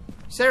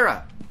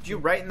 Sarah, did you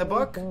write in the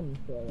book? Dumb,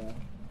 Sarah.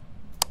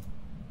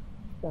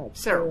 Stop.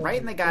 Sarah, write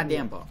in the is goddamn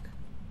idiot. book.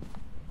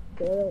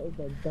 Sarah is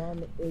a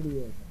dumb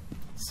idiot.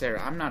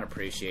 Sarah, I'm not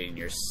appreciating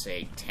your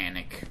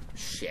satanic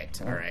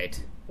shit,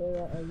 alright?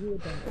 Sarah, are you a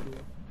dumb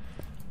idiot?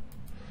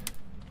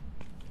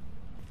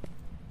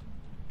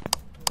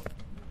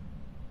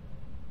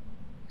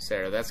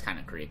 Sarah, that's kind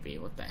of creepy.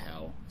 What the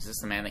hell? Is this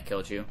the man that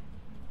killed you?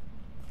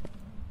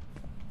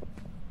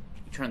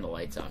 Turn the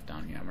lights off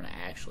down here. I'm gonna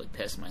actually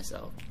piss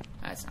myself.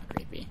 That's not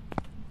creepy.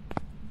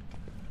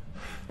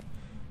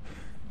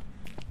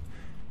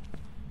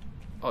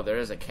 Oh, there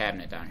is a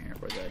cabinet down here.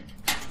 We're good.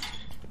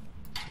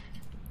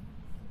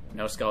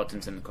 No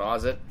skeletons in the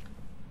closet.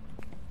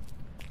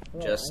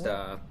 Just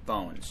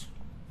bones.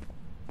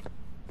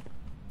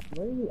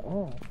 Where are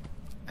you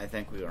at? I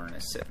think we were gonna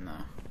sit in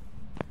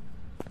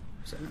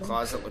the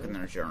closet, looking in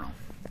our journal.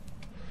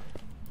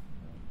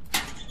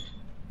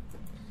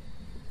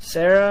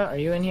 Sarah, are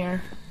you in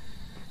here?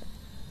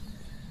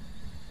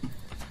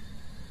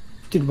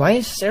 Dude, why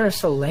is Sarah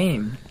so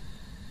lame?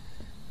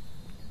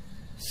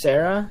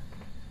 Sarah?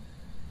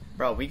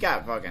 Bro, we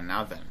got fucking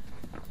nothing.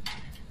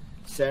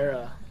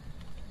 Sarah.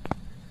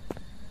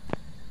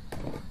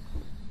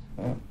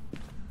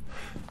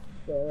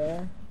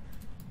 Sarah?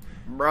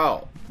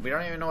 Bro, we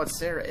don't even know what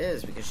Sarah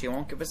is because she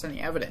won't give us any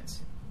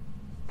evidence.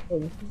 Oh,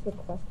 this is the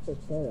quest for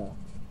Sarah.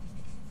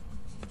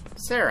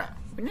 Sarah,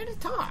 we need to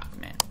talk,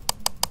 man.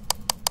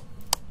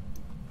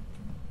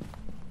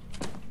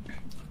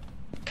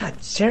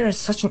 God, Sarah's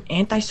such an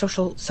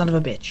antisocial son of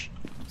a bitch.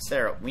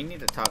 Sarah, we need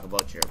to talk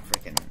about your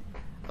freaking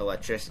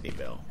electricity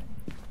bill.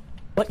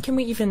 What can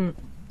we even...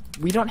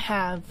 We don't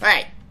have...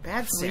 Hey,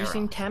 bad Sarah.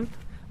 Freezing temp,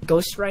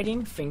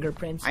 ghostwriting,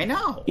 fingerprints... I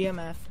know.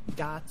 EMF,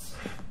 dots...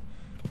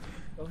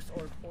 Ghost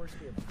or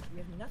spirit. We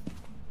have nothing.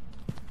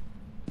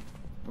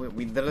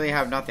 We literally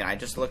have nothing. I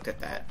just looked at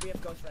that. We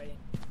have ghostwriting.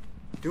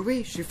 Do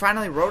we? She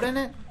finally wrote in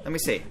it? Let me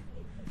see.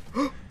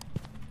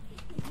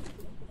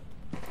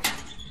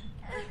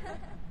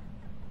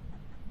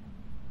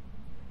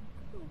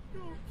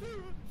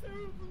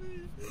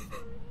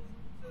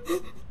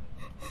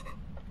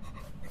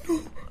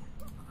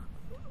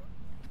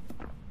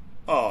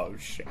 Oh,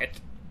 shit.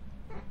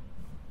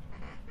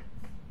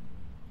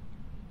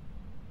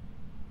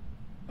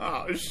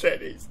 Oh,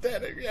 shit, he's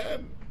dead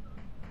again.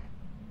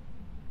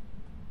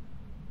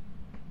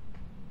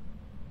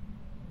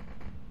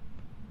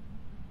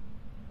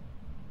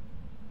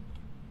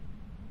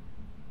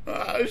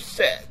 Oh,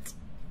 shit.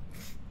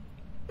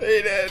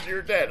 Hey, Dad,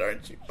 you're dead,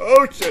 aren't you?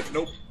 Oh, shit,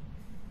 nope.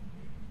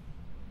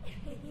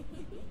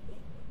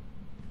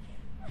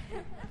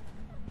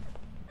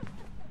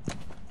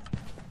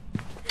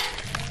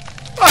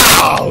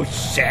 Oh,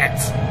 shit.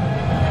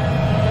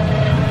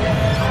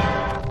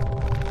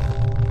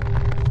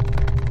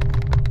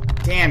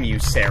 Damn you,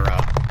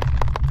 Sarah.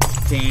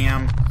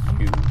 Damn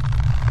you.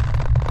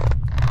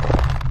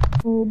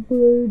 Oh,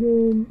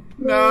 Brayden.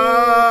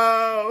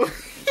 No!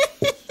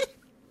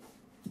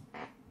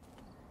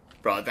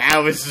 Bro, that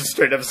was just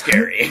straight up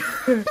scary.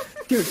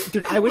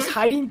 Dude, I was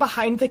hiding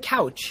behind the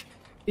couch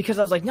because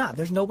I was like, nah,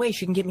 there's no way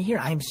she can get me here.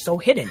 I am so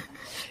hidden.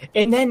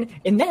 And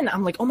then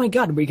I'm like, oh my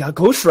god, we got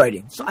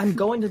ghostwriting. So I'm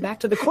going back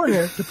to the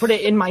corner to put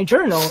it in my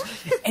journal,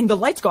 and the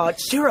lights go out.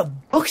 Sarah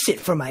books it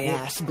for my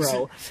ass,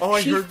 bro. All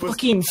I she heard was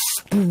fucking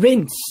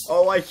sprints.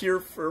 all I hear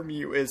from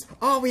you is,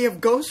 oh, we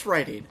have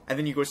ghostwriting. And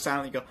then you go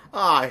silent and go,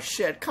 ah,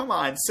 shit, come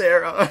on,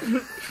 Sarah.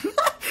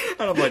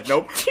 And I'm like,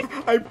 nope.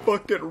 I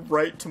booked it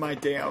right to my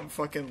damn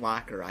fucking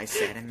locker. I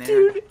sat in there.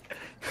 Dude.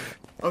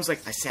 I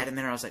sat in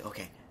there, I was like,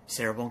 okay,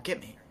 Sarah won't get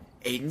me.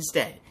 Aiden's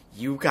dead.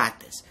 You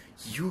got this.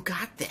 You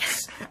got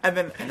this. And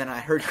then I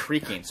heard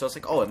creaking, so I was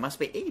like, oh, it must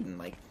be Aiden.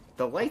 Like,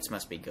 the lights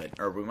must be good,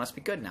 or we must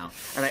be good now.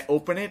 And I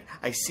open it,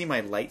 I see my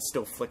light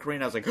still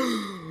flickering, I was like,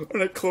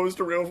 and I closed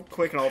it real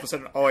quick, and all of a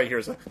sudden, all I hear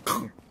is a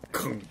kung,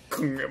 kung,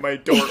 kung, and my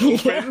door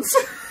opens.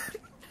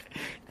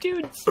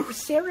 Dude,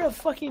 Sarah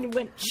fucking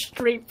went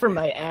straight for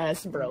my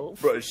ass, bro.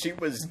 Bro, she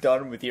was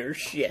done with your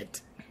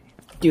shit.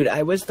 Dude,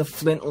 I was the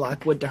Flint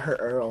Lockwood to her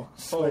Earl.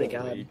 Swear to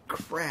God. Holy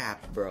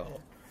crap,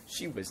 bro.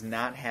 She was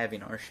not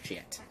having our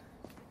shit.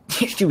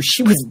 Dude,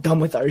 she was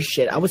done with our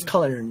shit. I was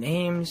calling her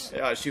names.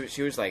 Yeah, she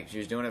was like, she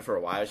was doing it for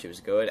a while, she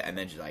was good, and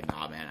then she's like,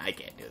 nah, man, I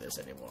can't do this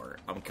anymore.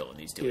 I'm killing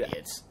these two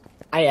idiots.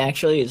 I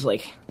actually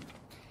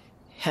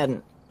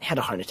had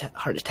a heart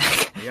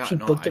attack. Yeah, she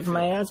no, booked I it for my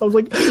feel- ass. I was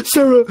like,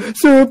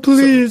 Sarah,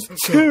 please,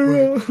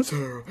 Sarah.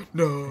 Sarah,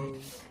 no.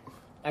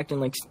 Acting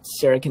like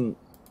Sarah can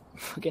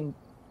fucking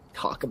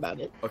talk about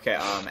it. Okay,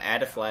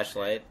 add a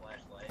flashlight.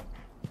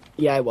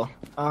 Yeah, I will.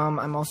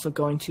 I'm also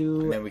going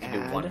to And then we can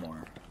add, do one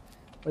more.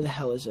 Where the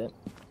hell is it?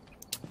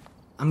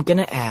 I'm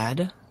gonna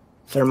add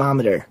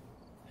thermometer.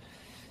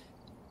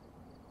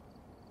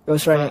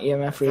 Ghostwriting,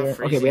 EMF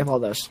reader. Okay, we have all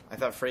those. I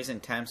thought freezing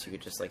temps, you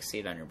could just, like, see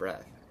it on your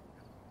breath.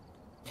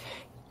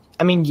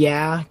 I mean,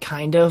 yeah,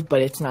 kind of,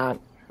 but it's not.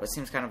 Well, it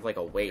seems kind of like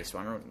a waste.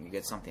 Why don't you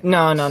get something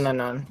No.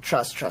 else?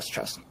 Trust.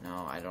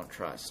 No, I don't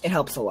trust. It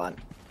helps a lot.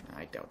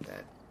 I doubt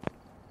that.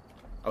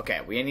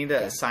 Okay, we need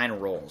to assign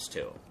roles,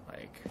 too.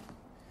 Like,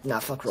 Nah,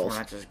 fuck so rolls. we're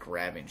not just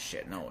grabbing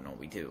shit. No,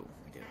 we do.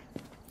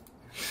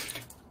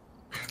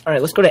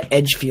 Alright, let's go to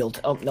Edgefield.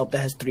 Oh, nope, that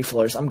has 3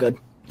 floors. I'm good.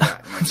 Yeah,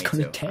 no, Let's me go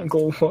to too.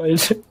 Tanglewood.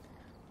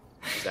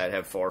 Does that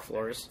have 4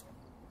 floors?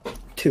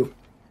 2.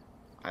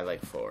 I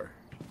like 4.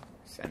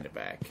 Send it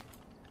back.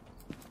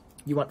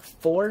 You want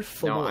 4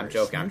 floors? No, I'm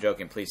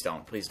joking. Please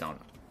don't.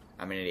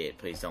 I'm an idiot.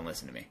 Please don't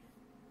listen to me.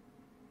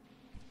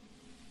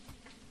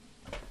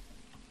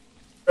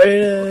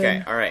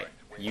 Okay, alright.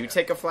 You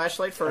take a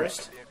flashlight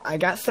first. I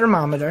got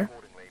thermometer.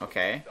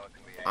 Okay.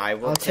 I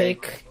will I'll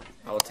take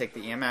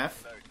the EMF.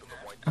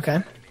 Okay.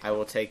 I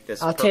will take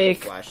this I'll purple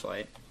take-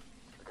 flashlight.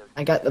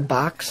 I got the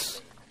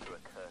box.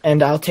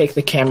 And I'll take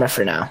the camera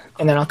for now.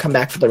 And then I'll come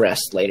back for the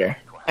rest later.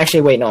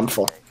 Actually, wait, no, I'm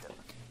full.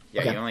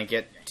 Yeah, Okay. you only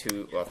get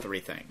 3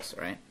 things,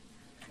 right?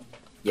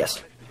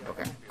 Yes.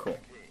 Okay, cool.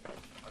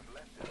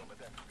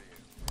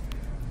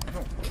 I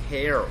don't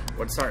care.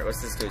 What's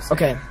this dude saying?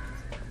 Okay.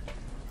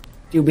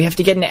 Dude, we have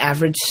to get an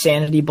average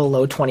sanity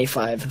below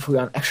 25 if we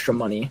want extra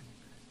money.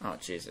 Oh,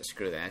 Jesus,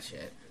 screw that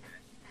shit.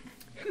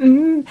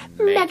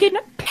 Megan,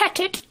 pet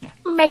it.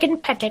 Megan,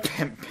 pet it.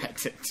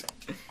 Pet it.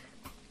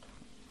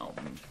 Oh,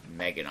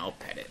 Megan, I'll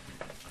pet it.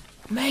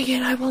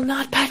 Megan, I will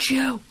not pet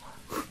you.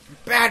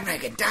 Bad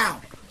Megan, down!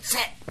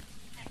 Sit!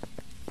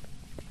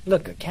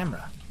 Look, a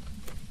camera.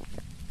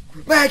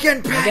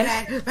 Megan,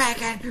 pet it!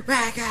 Megan!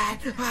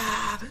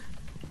 Ah.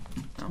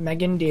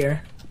 Megan,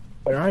 dear.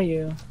 Where are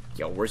you?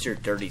 Yo, where's your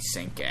dirty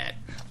sink at?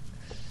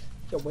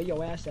 Yo, where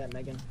your ass at,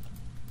 Megan?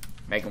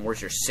 Megan, where's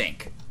your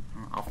sink?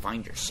 I'll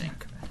find your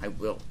sink. I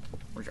will.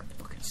 Where's your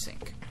fucking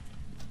sink?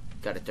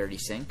 Got a dirty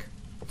sink?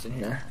 It's in I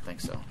here. don't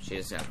think so. She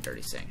doesn't have a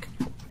dirty sink.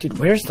 Dude,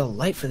 where's the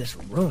light for this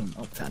room?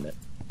 Oh, found it.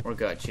 We're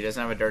good. She doesn't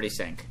have a dirty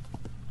sink.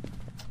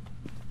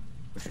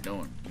 What you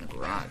doing? In the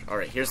garage.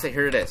 Alright, here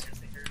it is.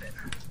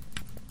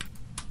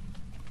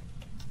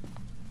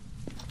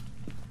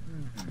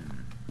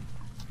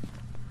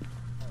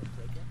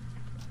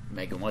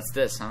 Megan, what's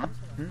this, huh?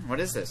 What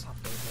is this?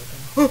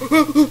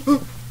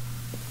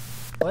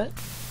 What?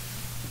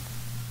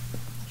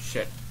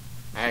 Shit.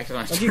 I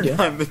accidentally What'd you turned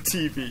do? on the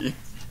TV.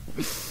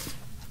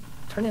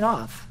 Turn it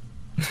off.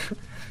 What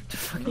the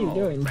fuck are you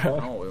doing, bro?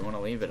 No, we want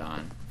to leave it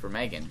on. For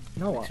Megan.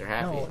 No, Makes her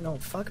happy. no,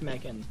 fuck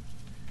Megan.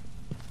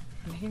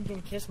 Megan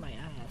can kiss my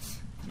ass.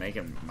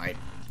 Megan might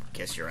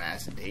kiss your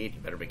ass indeed.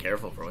 You better be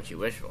careful for what you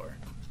wish for.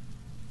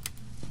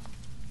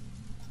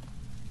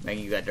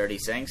 Megan, you got dirty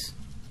sinks?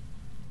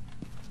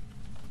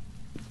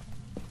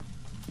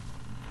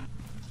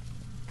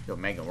 Yo,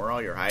 Megan, where are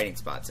all your hiding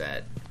spots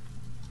at?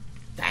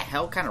 The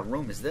hell kind of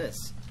room is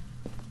this?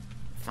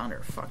 Found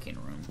her fucking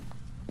room.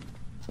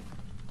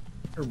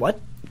 Or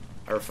what?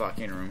 Her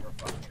fucking room.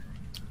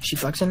 She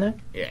fucks in there?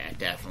 Yeah,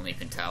 definitely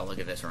can tell. Look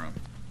at this room.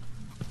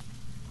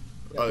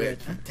 Yeah, Okay, weird,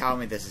 huh? tell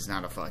me this is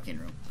not a fucking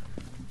room.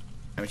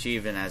 I mean, she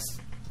even has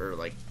her,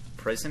 like,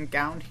 prison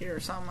gown here or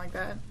something like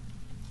that?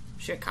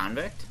 Is she a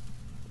convict?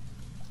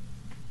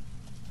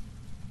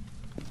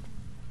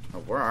 Oh,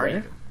 where are Where?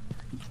 you?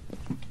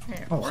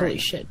 Hey, Oh, where are holy you?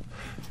 shit.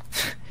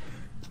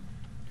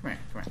 Come here,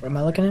 come What here. am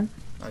I looking at?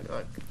 Look,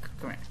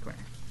 come here, come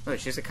here. Look,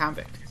 she's a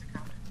convict.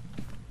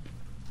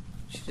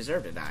 She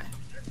deserved to die.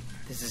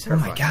 This is her Oh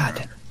my fucking God.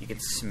 room. You can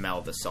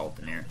smell the salt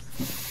in here.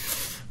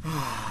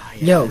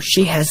 Yo,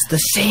 she has the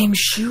same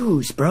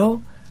shoes,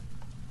 bro.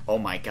 Oh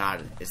my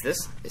God. Is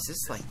this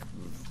like...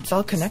 It's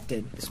all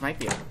connected. This might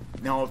be a...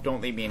 No,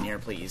 don't leave me in here,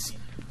 please.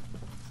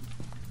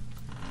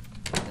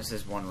 This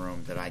is one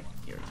room that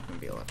you're gonna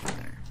be left in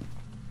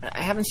there.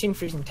 I haven't seen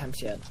freezing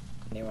temps yet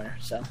anywhere,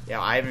 so.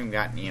 Yeah, I haven't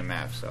gotten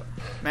EMF, so...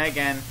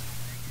 Megan!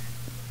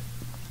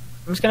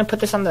 I'm just gonna put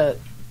this on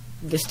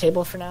this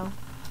table for now.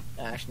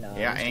 Actually, no.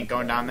 Yeah, I ain't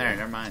going down there.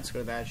 Never mind.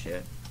 Screw that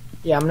shit.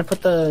 Yeah, I'm gonna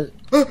put the...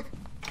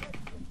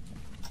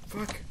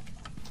 Fuck.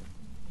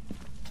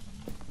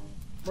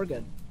 We're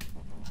good.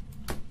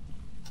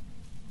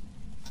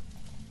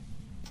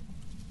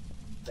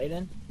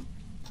 Raiden?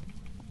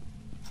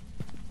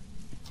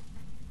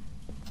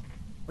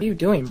 What are you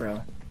doing,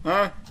 bro?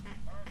 Huh?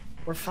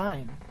 We're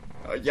fine.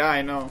 Yeah,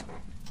 I know.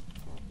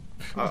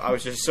 I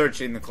was just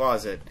searching the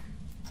closet.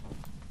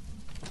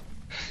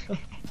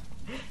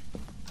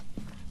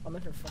 I'm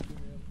in her fucking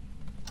room.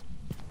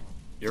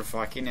 You're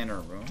fucking in her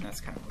room?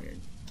 That's kind of weird.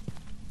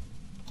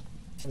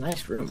 It's a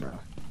nice room, bro.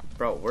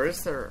 Bro,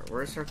 where's her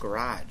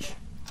garage?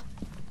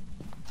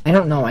 I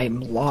don't know,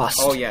 I'm lost.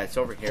 Oh, yeah, it's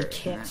over here. I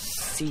can't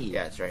see.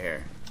 Yeah, it's right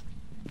here.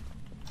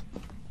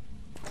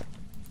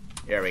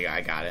 There we go,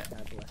 I got it.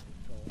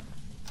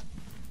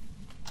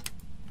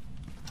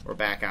 We're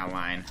back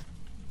online.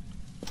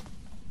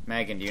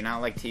 Megan, do you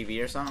not like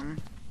TV or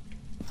something?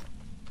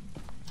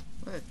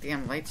 Look at the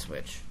damn light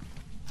switch.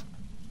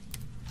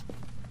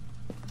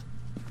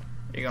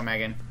 Here you go,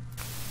 Megan.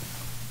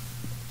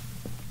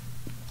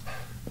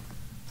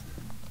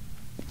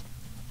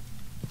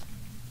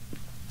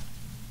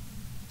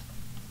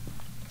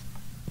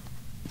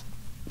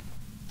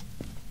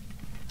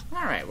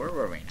 Alright, where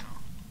were we now?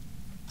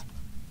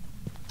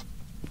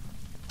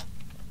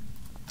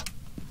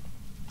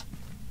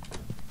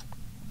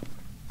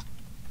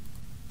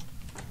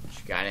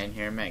 She got in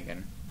here,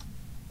 Megan.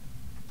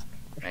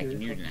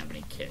 Megan, you didn't have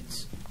any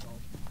kids.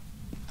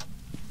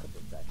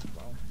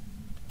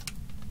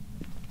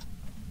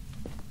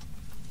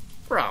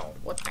 Bro,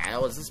 what the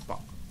hell is this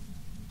ball?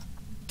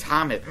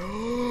 Tom it.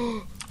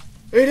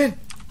 Aiden!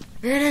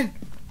 Aiden!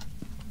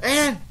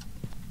 Aiden!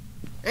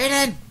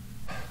 Aiden!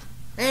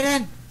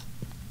 Aiden!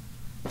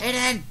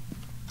 Aiden!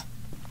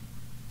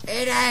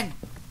 Aiden!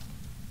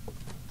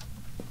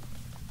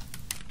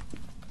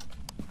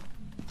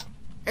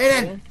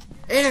 Aiden!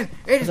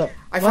 What's up?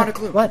 I found a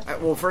clue. What?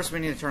 Well, first we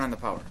need to turn on the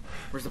power.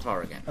 Where's the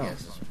power again? Oh.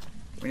 Yes.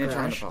 We need to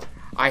turn on the power.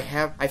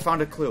 I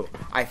found a clue.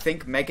 I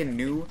think Megan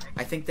knew.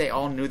 I think they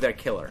all knew their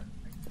killer.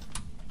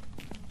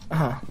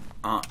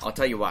 I'll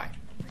tell you why.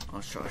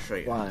 I'll show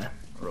you. Why?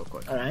 Real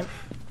quick. All right.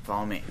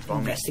 Follow me.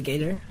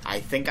 Investigator. I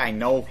think I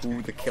know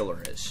who the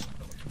killer is.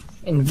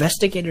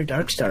 Investigator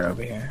Darkstar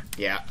over here.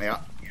 Yeah.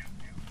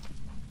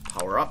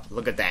 Power up.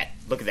 Look at that.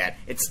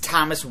 It's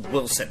Thomas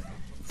Wilson.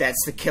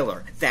 That's the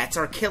killer. That's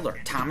our killer,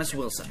 Thomas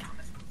Wilson.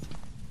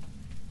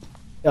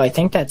 No, I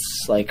think that's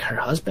like her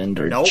husband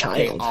or Nope, child.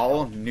 they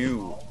all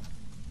knew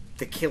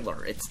the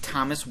killer. It's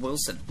Thomas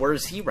Wilson. Where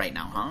is he right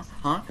now,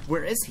 huh?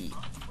 Where is he?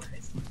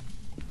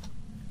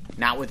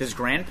 Not with his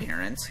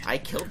grandparents. I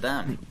killed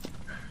them.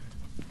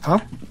 Huh?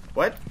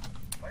 What?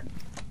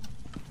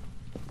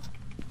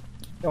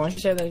 No, why don't you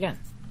say that again?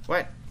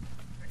 What? Why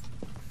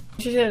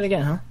don't you say that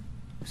again, huh?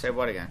 Say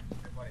what again?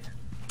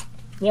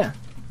 Yeah.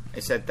 I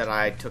said that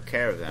I took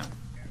care of them.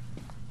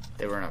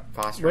 They were in a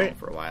foster home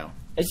for a while.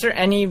 Is there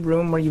any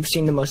room where you've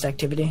seen the most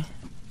activity?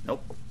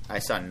 Nope. I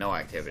saw no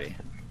activity.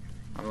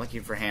 I'm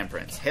looking for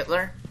handprints.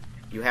 Hitler?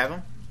 You have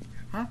him?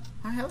 Huh?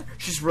 Hitler?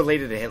 She's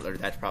related to Hitler.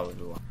 That's probably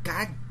the one.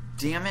 God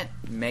damn it,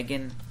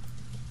 Megan.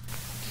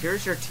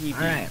 Here's your TV.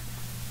 Alright.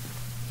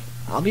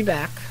 I'll be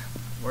back.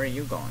 Where are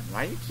you going?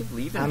 Why do you keep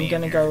leaving I'm me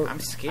gonna in here? go. I'm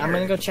scared. I'm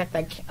gonna go check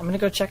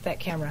that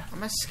camera.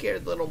 I'm a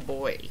scared little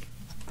boy.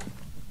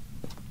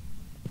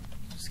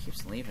 Just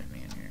keeps leaving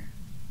me in here.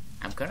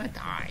 I'm gonna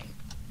die.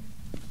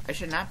 I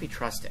should not be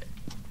trusted.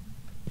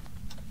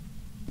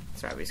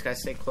 Sorry, we just gotta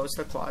stay close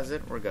to the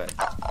closet. We're good.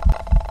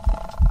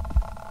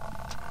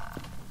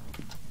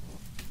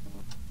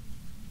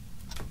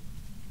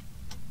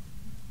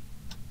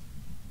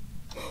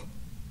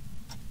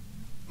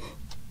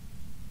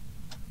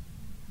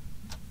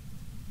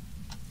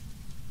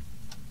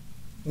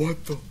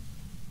 What the?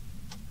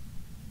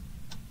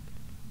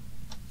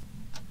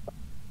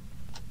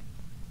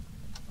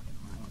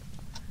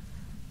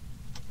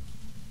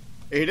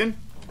 Aiden?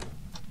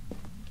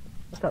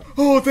 What's up?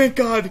 Oh, thank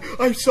God!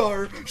 I saw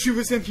her! She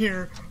was in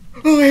here!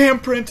 Oh, a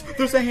handprint!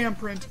 There's a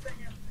handprint!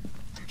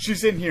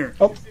 She's in here!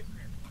 Oh.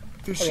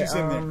 She's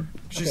in there.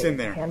 She's in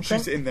there. Handprint?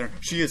 She's in there.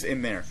 She is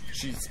in there.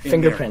 She's in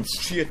Fingerprints.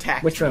 there. She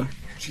attacked Which me. room?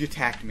 She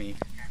attacked me.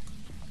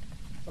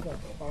 Okay,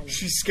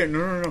 She's scared.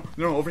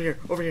 No, over here.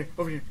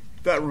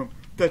 That room.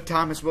 The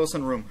Thomas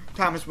Wilson room.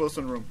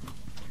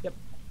 Yep.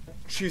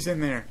 She's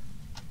in there.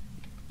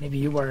 Maybe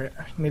you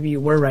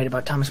were right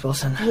about Thomas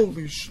Wilson.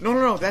 Holy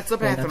No, that's the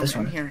not bathroom. this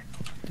In one. here.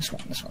 This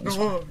one.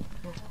 No.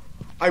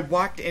 I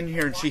walked in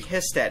here and she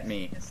hissed at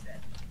me.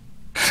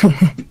 Did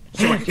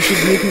she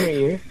breathe in your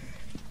ear?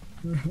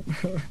 It was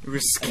I think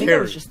it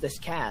scary. was just this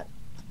cat.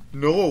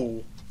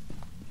 No.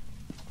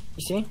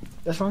 You see?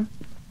 This one?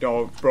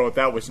 No, bro,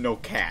 that was no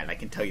cat. I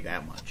can tell you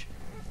that much.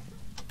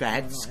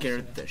 That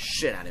scared the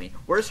shit out of me.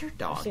 Where's her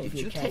dog? Did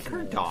you take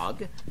her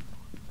dog?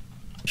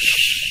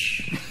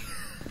 Shh.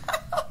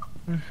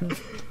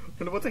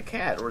 What's a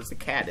cat? Where's the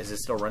cat? Is it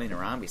still running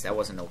around? Because that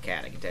wasn't no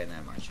cat. I can tell you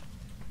that much.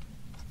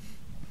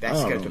 That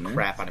scared the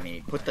crap out of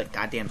me. Put the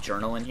goddamn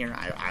journal in here.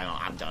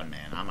 I'm done,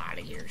 man. I'm out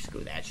of here.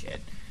 Screw that shit.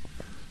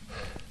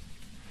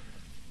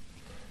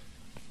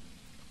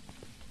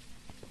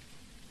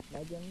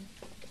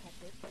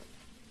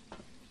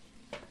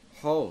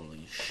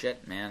 Holy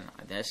shit, man.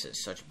 This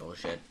is such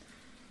bullshit.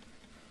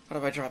 How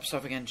do I drop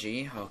stuff again?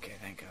 G? Okay,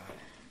 thank God.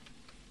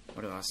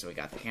 What else do we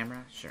got? The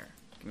camera? Sure.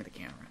 Give me the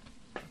camera.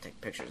 I'll take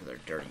pictures of their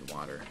dirty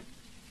water.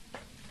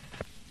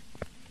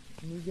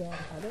 Mugan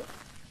had it.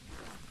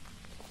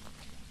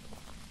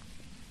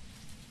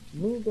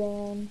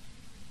 Mugan.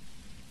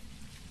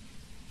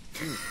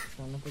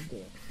 Son of a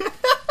dick.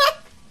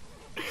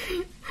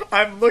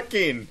 I'm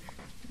looking.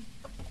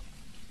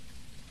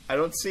 I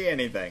don't see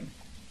anything.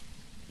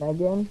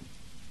 Megan?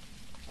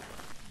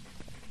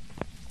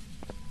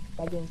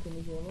 Megan, can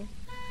you hear me?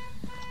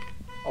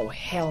 Oh,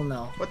 hell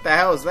no. What the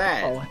hell is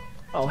that?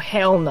 Oh,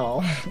 hell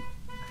no.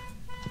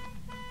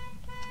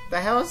 The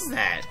hell is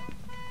that?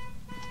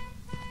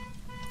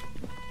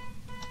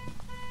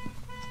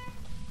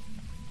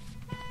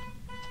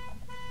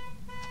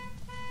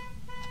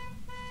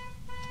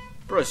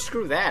 Bro,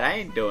 screw that. I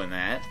ain't doing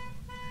that.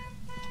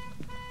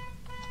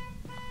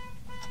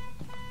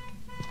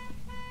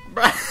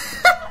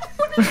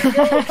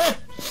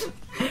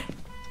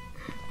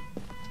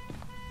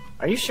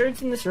 Are you sure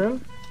it's in this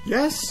room?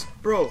 Yes,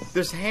 bro.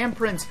 There's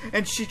handprints,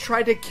 and she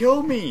tried to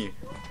kill me.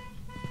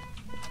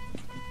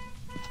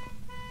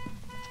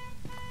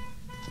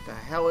 The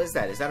hell is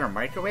that? Is that her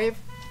microwave?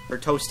 Her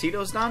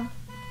Tostitos done?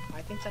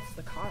 I think that's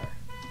the car.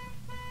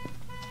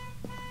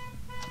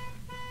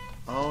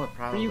 Oh, it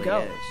probably Where you go?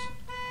 is.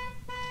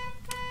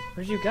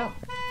 Where'd you go?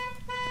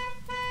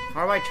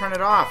 How do I turn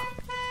it off?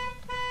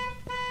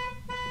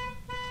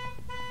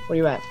 Where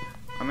you at?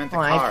 I'm in the Oh,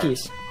 car. I have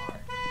keys.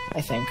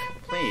 I think.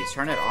 Please,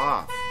 turn it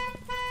off.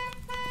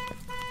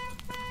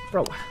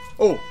 Bro.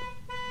 Oh,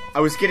 I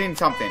was getting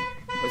something.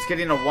 I was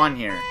getting a 1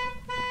 here.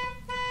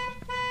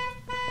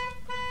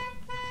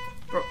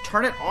 Bro,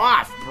 turn it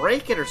off.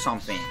 Break it or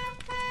something.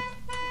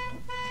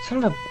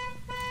 Son of a...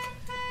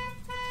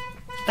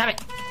 Stop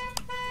it.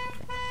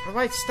 How do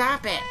I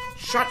stop it?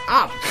 Shut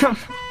up.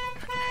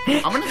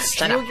 I'm gonna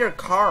steal your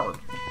car.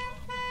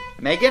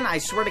 Megan, I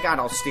swear to God,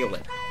 I'll steal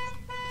it.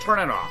 Turn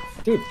it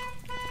off. Dude,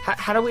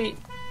 how do we...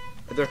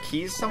 Are there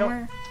keys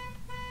somewhere?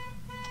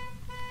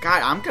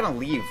 God, I'm gonna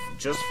leave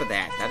just for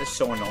that. That is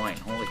so annoying.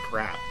 Holy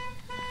crap.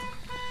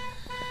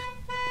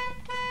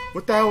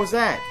 What the hell was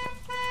that?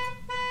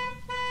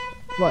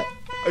 What?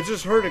 I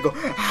just heard it go.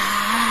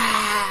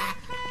 Ah!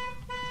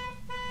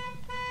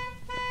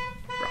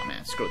 Bro,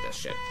 man, screw this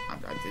shit.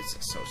 This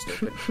is so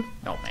stupid.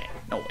 No, man.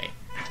 No way.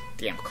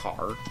 Damn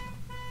car.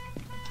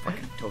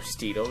 Fucking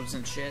Tostitos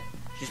and shit.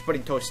 She's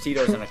putting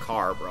Tostitos in a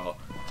car, bro.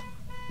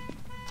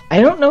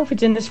 I don't know if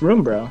it's in this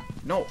room, bro.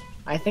 No.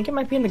 I think it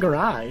might be in the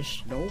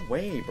garage. No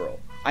way, bro.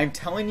 I'm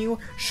telling you,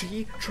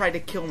 she tried to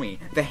kill me.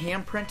 The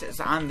handprint is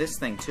on this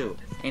thing, too.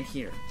 And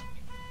here.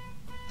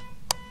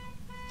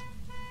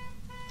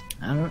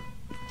 I don't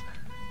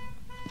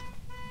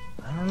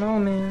know,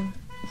 man.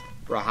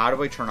 Bro, how do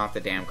we turn off the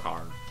damn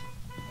car?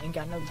 Ain't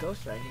got no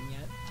ghostwriting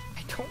yet.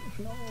 I don't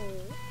know.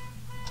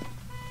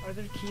 Are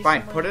there keys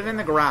Fine, somewhere? put it in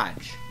the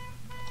garage.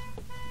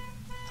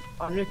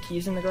 Are there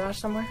keys in the garage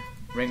somewhere?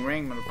 Ring,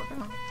 ring,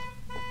 motherfucker.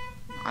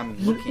 I'm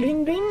looking.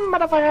 Ring, ring,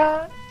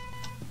 motherfucker.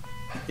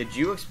 Did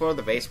you explore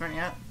the basement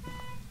yet?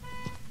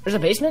 There's a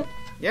basement?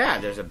 Yeah,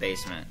 there's a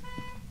basement.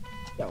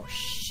 Yo,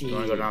 shit. You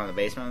wanna go down to the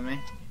basement with me?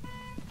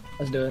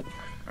 Let's do it.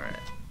 Alright.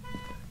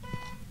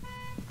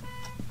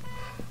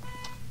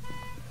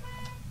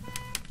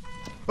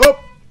 Oh!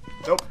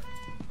 Nope.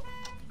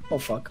 Oh,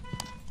 fuck.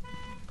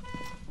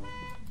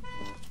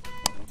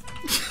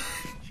 This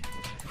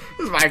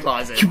is my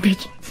closet. You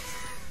bitch.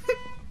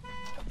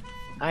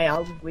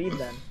 I'll just leave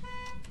then.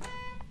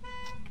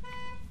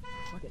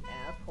 Fucking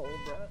asshole,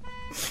 bro.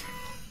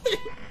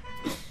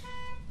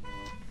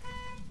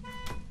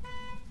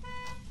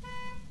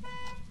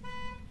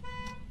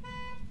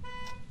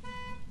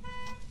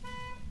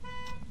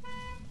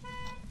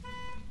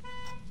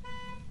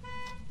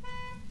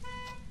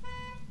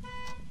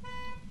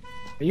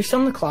 Are you still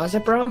in the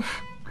closet, bro?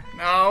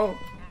 No.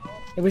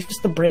 It was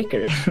just the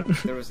breaker.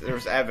 There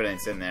was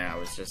evidence in there. I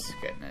was just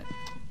getting it.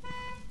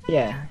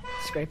 Yeah,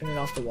 scraping it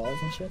off the walls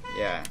and shit.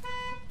 Yeah.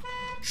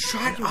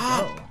 Shut Where'd you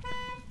up. go?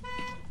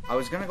 I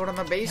was gonna go to the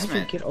How'd you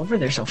basement. get over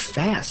there so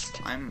fast?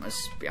 I'm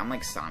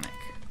like Sonic.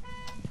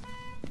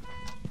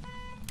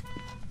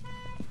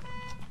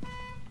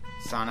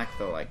 Sonic,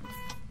 though, like.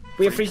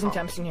 We have freezing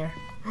temps in here.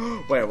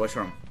 Wait, which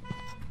room?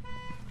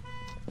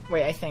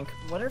 Wait, I think.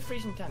 What are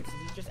freezing temps?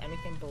 Is it just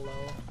anything below?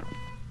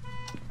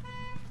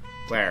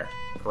 Where?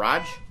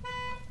 Garage?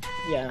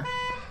 Yeah.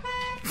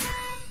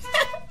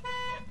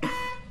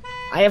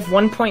 I have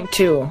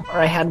 1.2, or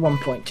I had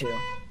 1.2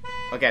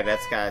 Okay,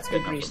 that's good degrees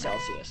enough for me.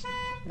 Celsius.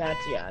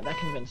 That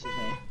convinces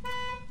me.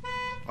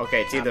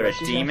 Okay, it's either a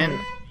she's demon.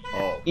 gonna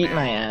Oh, Eat man.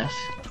 my ass.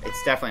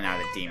 It's definitely not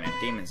a demon.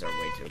 Demons are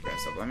way too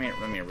aggressive. Let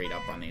me read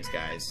up on these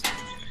guys.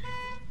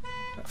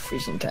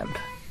 Freezing temp.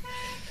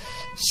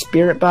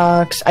 Spirit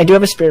box. I do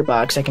have a spirit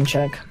box. I can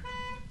check.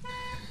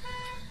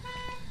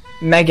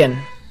 Megan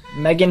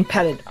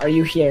Pettit, are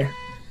you here?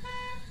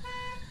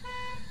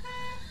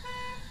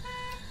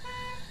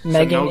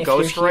 Megan, no if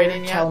ghost you're here,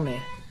 writing yet? tell me.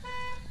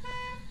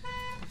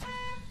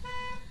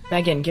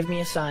 Megan, give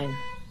me a sign.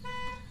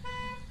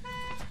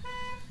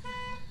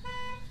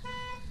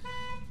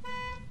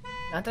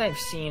 Not that I've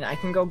seen. I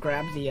can go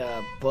grab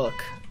the book.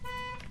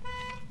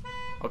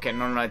 Okay,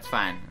 no, it's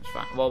fine. It's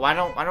fine. Well, why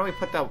don't we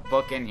put that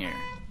book in here?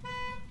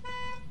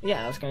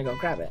 Yeah, I was gonna go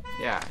grab it.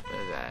 Yeah,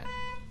 there's that.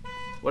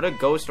 What do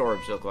ghost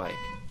orbs look like?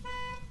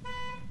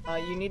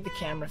 You need the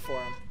camera for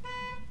them.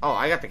 Oh,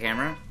 I got the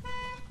camera.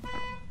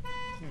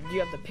 Do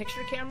you have the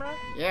picture camera?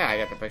 Yeah, I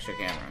got the picture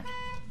camera.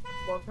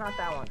 Well, it's not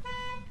that one.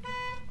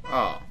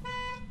 Oh.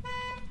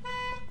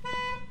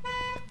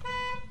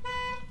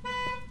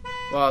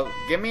 Well,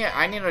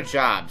 I need a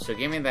job, so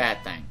give me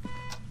that thing.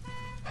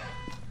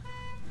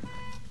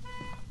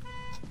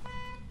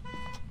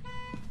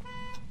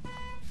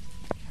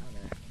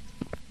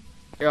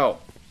 Yo,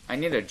 I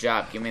need a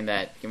job. Give me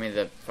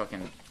the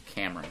fucking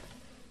camera.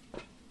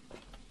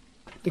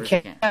 The Where's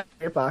the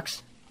spirit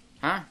box.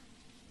 Huh?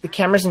 The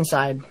camera's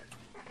inside. Do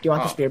you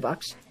want the Oh. spirit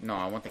box? No,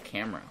 I want the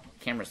camera.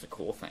 Camera's the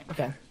cool thing.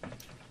 Okay.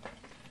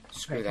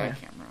 Screw Okay. that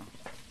camera.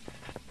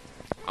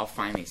 I'll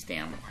find these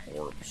damn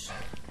orbs.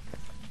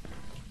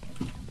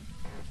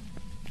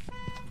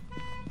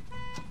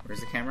 Where's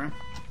the camera?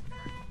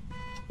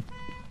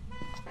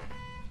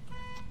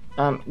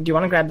 Do you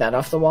want to grab that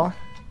off the wall?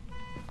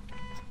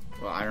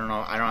 Well, I don't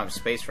know. I don't have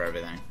space for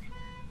everything.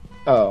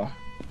 Oh.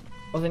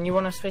 Well, then you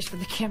won't have space for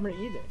the camera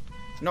either.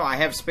 No, I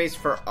have space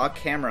for a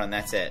camera and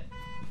that's it.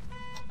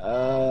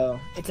 Oh.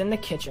 It's in the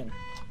kitchen.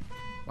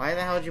 Why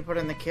the hell did you put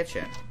it in the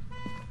kitchen?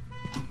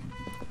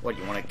 What,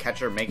 you want to catch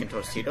her making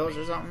Tostitos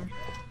or something?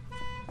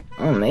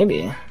 Oh,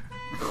 maybe.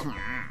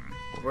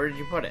 Where did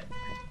you put it?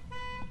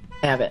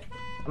 I have it.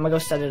 I'm gonna go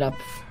set it up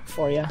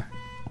for you.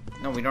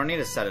 No, we don't need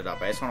to set it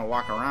up. I just want to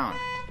walk around.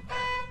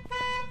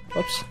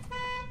 Whoops.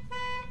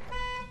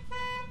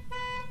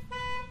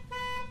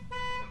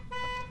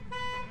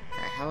 What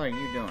the hell are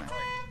you doing?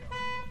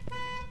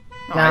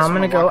 No, Now I'm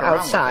gonna go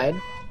outside.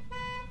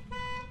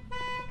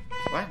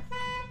 What?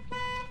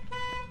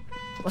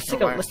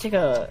 Let's take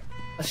a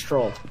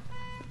stroll.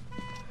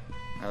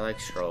 I like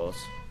strolls.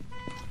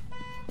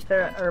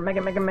 Sarah, or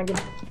Megan.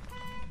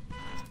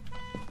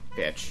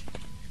 Bitch.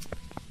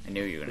 I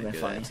knew you were gonna do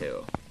that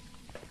too.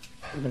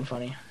 Would've been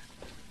funny.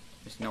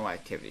 There's no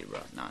activity, bro.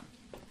 None.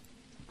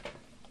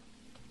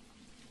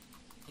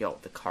 Yo,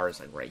 the car is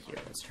like right here.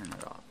 Let's turn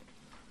it off.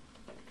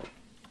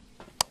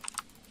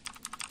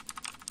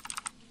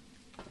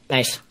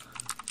 Nice.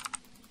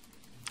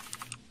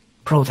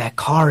 Bro, that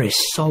car is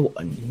so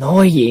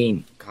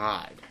annoying.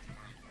 God.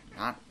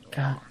 Not.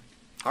 God.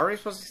 How are we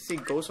supposed to see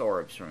ghost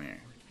orbs from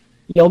here?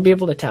 You'll be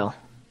able to tell.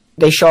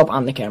 They show up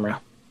on the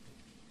camera.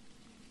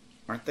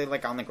 Aren't they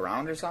like on the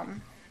ground or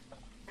something?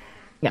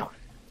 No.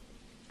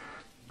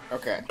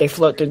 Okay. They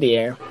float through the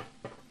air.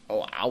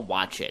 Oh, I'll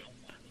watch it.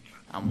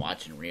 I'm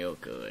watching real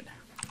good.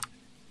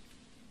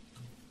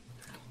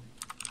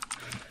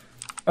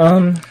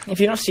 If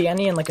you don't see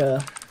any in like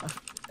 30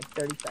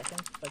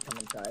 seconds, like come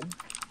inside.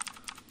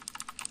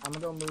 I'm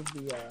gonna go move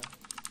the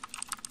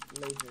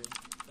laser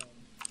thing.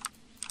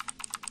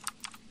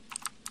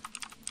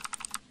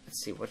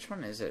 Let's see, which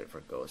one is it for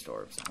ghost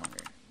orbs? I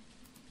wonder.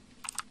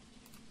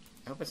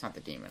 I hope it's not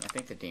the demon. I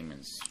think the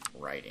demon's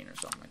writing or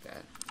something like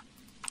that.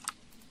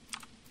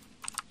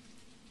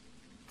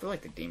 I feel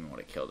like the demon would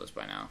have killed us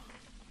by now.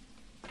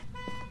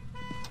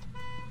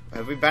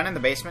 Have we been in the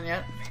basement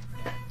yet?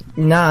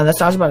 Nah, that's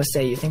what I was about to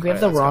say. You think we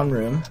have the wrong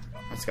room?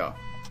 Let's go.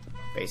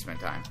 Basement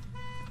time.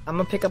 I'm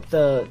gonna pick up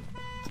the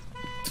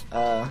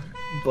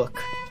book.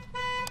 Do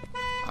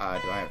I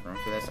have room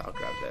for this? I'll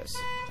grab this.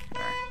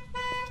 Alright.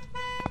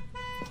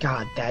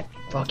 God, that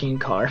fucking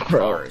car, bro.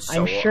 Car is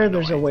so I'm sure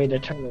there's a annoying. way to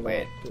turn it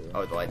Wait. off.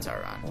 Oh, the lights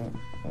are on.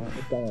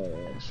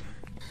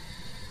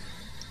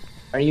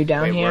 Are you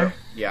down Wait, here?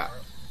 yeah.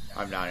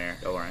 I'm down here.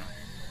 Don't worry.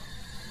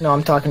 No,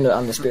 I'm talking to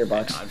on the spirit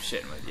box. I'm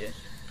shitting with you.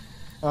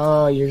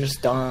 Oh, you're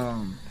just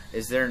dumb.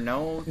 Is there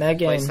no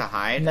Megan, place to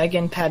hide?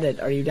 Megan Pettit,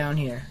 are you down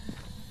here?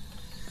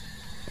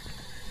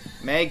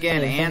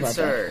 Megan,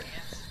 answer.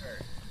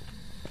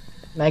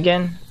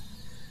 Megan?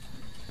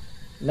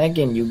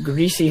 Megan, you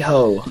greasy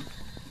hoe.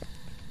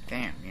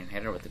 Damn, you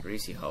hit her with the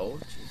greasy hoe?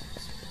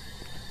 Jesus.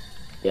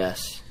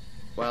 Yes.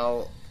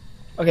 Well,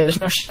 okay,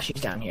 there's no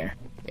she's down here.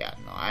 yeah,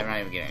 no, I'm not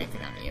even getting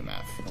anything on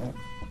EMF.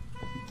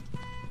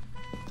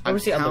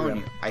 Where's the other room?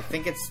 You, I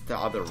think it's the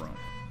other room.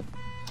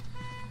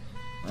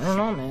 I don't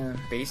know, man.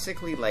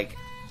 Basically, like,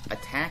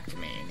 attacked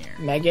me in here.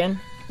 Megan?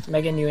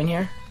 Megan, you in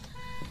here?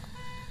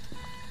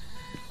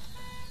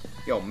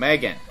 Yo,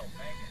 Megan.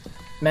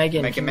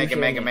 Megan, Megan.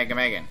 Megan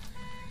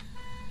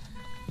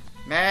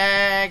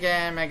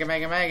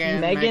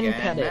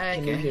Pettit,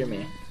 can you hear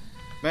me?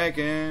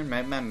 Megan,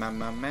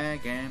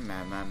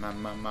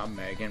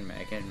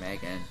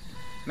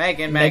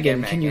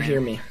 can you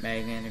hear me?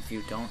 Megan, if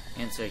you don't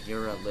answer,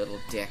 you're a little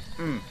dick.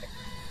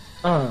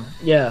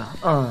 Yeah,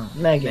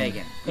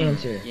 Megan,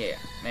 answer. Yeah,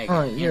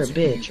 Megan, you're a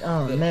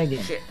bitch.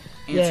 Megan. Shit.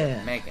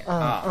 Yeah. Megan.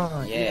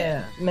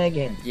 Yeah.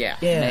 Megan. Yeah.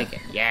 Megan.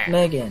 Yeah.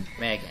 Megan.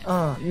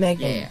 Megan.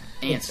 Megan. Yeah.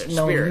 Answer. It's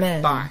no Spirit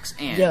man. box.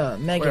 And yeah,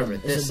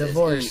 Megan is a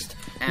divorced,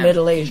 and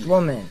middle-aged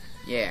woman.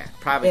 Yeah.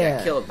 Probably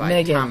got killed by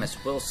Megan. Thomas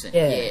Wilson.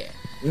 Yeah.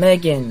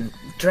 Megan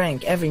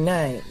drank every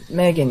night.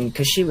 Megan,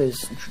 because she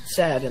was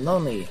sad and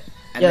lonely.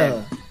 And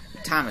then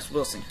Thomas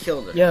Wilson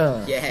killed her.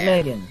 Yeah. Yeah.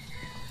 Megan.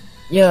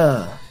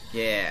 Yeah.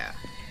 Yeah.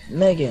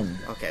 Megan.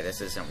 Okay,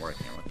 this isn't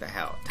working. What the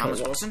hell?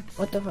 Thomas Wilson?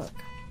 What the fuck?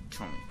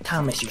 Show me.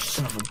 Thomas, you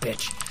son of a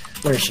bitch.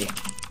 Where is she?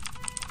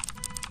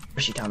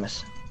 Where's she,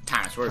 Thomas?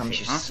 Thomas, where is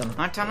she? Huh? Son of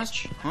a Huh, Thomas?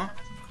 bitch. Huh?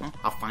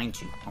 I'll find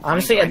you.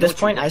 Honestly, at this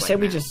point, I say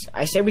we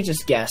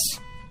just guess.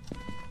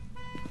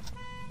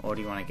 What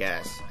do you want to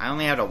guess? I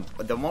only had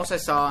the most I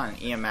saw on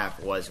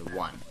EMF was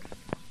 1.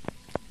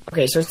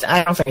 Okay, so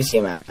I don't think it's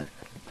EMF.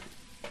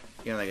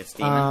 You don't think it's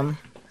demon?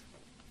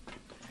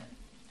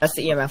 That's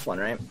the EMF one,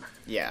 right?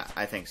 Yeah,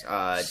 I think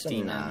so.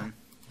 Demon.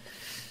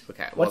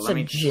 Okay, well, What's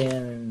a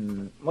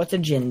djinn? What's a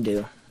djinn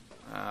do?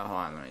 Hold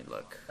on, let me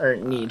look. Or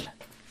need.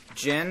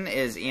 Djinn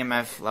is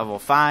EMF level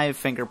 5,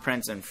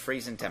 fingerprints, and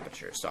freezing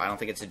temperature. So I don't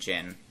think it's a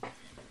djinn.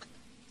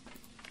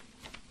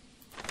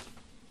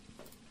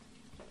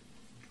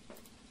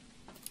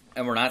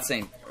 And we're not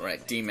saying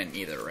demon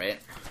either, right?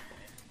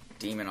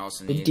 Demon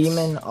also needs. The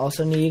demon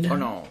also need. Oh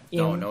no,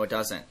 no, it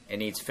doesn't. It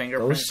needs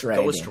fingerprints.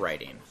 Ghost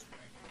writing.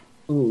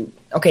 Ooh,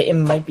 okay, it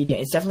might be.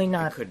 It's definitely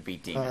not. It could be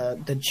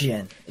demon. The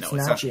djinn. It's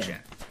not djinn.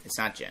 It's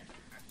not djinn.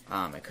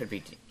 It could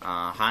be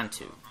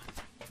Hantu.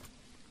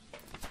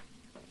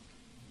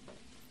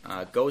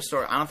 Ghost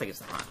or I don't think it's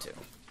the Hantu.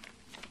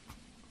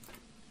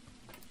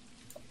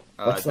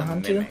 What's the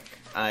Hantu? Mimic.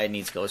 It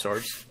needs ghost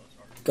orbs.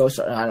 Ghost.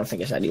 I don't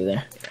think it's that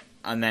either.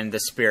 And then the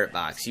spirit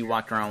box. You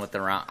walked around with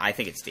the round. I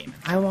think it's demon.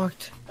 I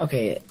walked.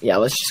 Okay, yeah.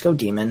 Let's just go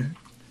demon.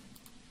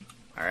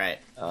 All right.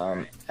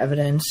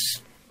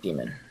 Evidence.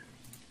 Demon.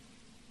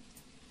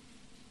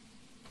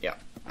 Yeah,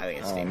 I think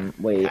it's Demon.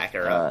 Wait. Back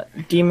her up.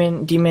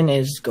 Demon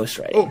is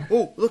ghostwriting.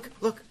 Oh,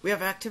 look. We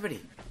have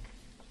activity.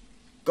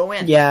 Go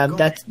in. Yeah, Go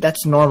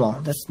that's normal.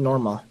 That's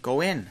normal.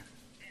 Go in.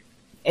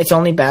 It's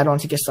only bad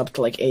once it gets up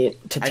to like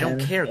 8 to 10. I don't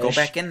care. Go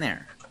back in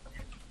there.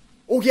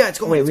 Oh yeah, it's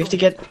going. Wait, we have to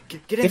get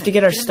we have to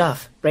get our in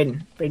stuff,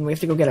 Brayden. Brayden, we have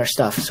to go get our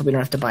stuff so we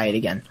don't have to buy it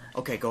again.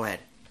 Okay, go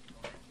ahead.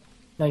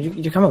 No,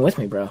 you're coming with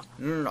me, bro.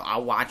 No,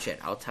 I'll watch it.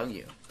 I'll tell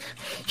you.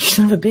 You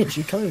son of a bitch!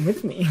 You're coming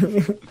with me.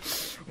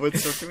 What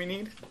stuff do we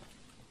need?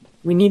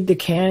 We need the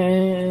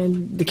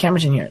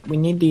cameras in here. We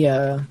need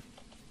the.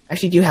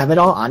 Actually, do you have it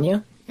all on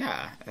you?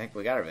 Yeah, I think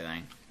we got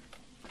everything.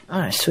 All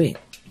right, sweet.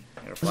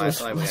 Got a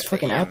flashlight, Let's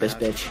fucking out this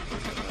bitch.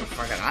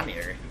 Fucking on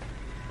here.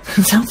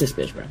 Let's out this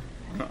bitch, bro.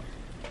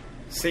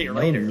 See you No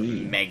later,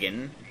 need.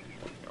 Megan.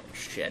 Oh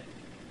shit.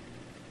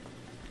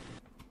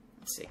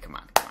 Let's see. Come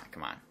on.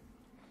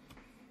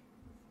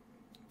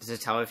 Does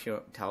it tell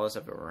us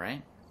if it were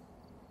right?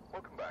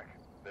 Welcome back.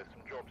 There's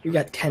some jobs. We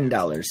got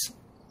 $10.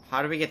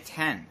 How do we get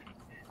 10?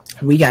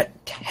 We got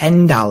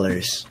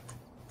 $10.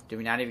 Do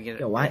we not even get it?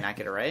 Yo, Did why- we not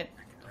get it right?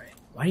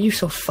 Why are you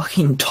so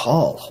fucking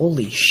tall?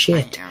 Holy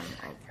shit! I am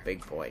a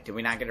big boy. Did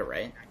we not get it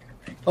right?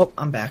 Oh,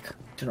 I'm back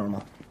to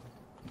normal.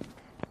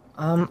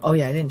 Oh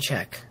yeah, I didn't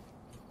check.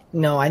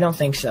 No, I don't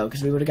think so,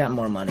 because we would have got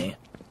more money.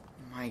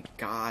 My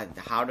God,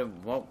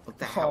 what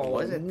the hell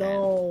was it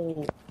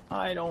no.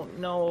 I don't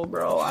know,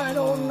 bro. I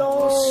don't then? know.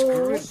 Well,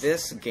 screw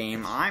this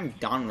game. I'm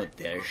done with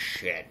this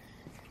shit.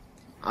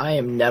 I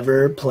am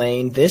never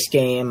playing this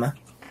game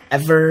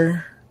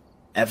ever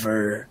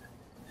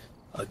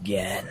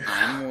again.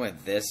 I'm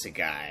with this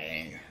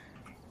guy.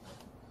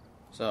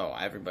 So,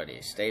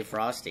 everybody, stay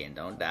frosty and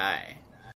don't die.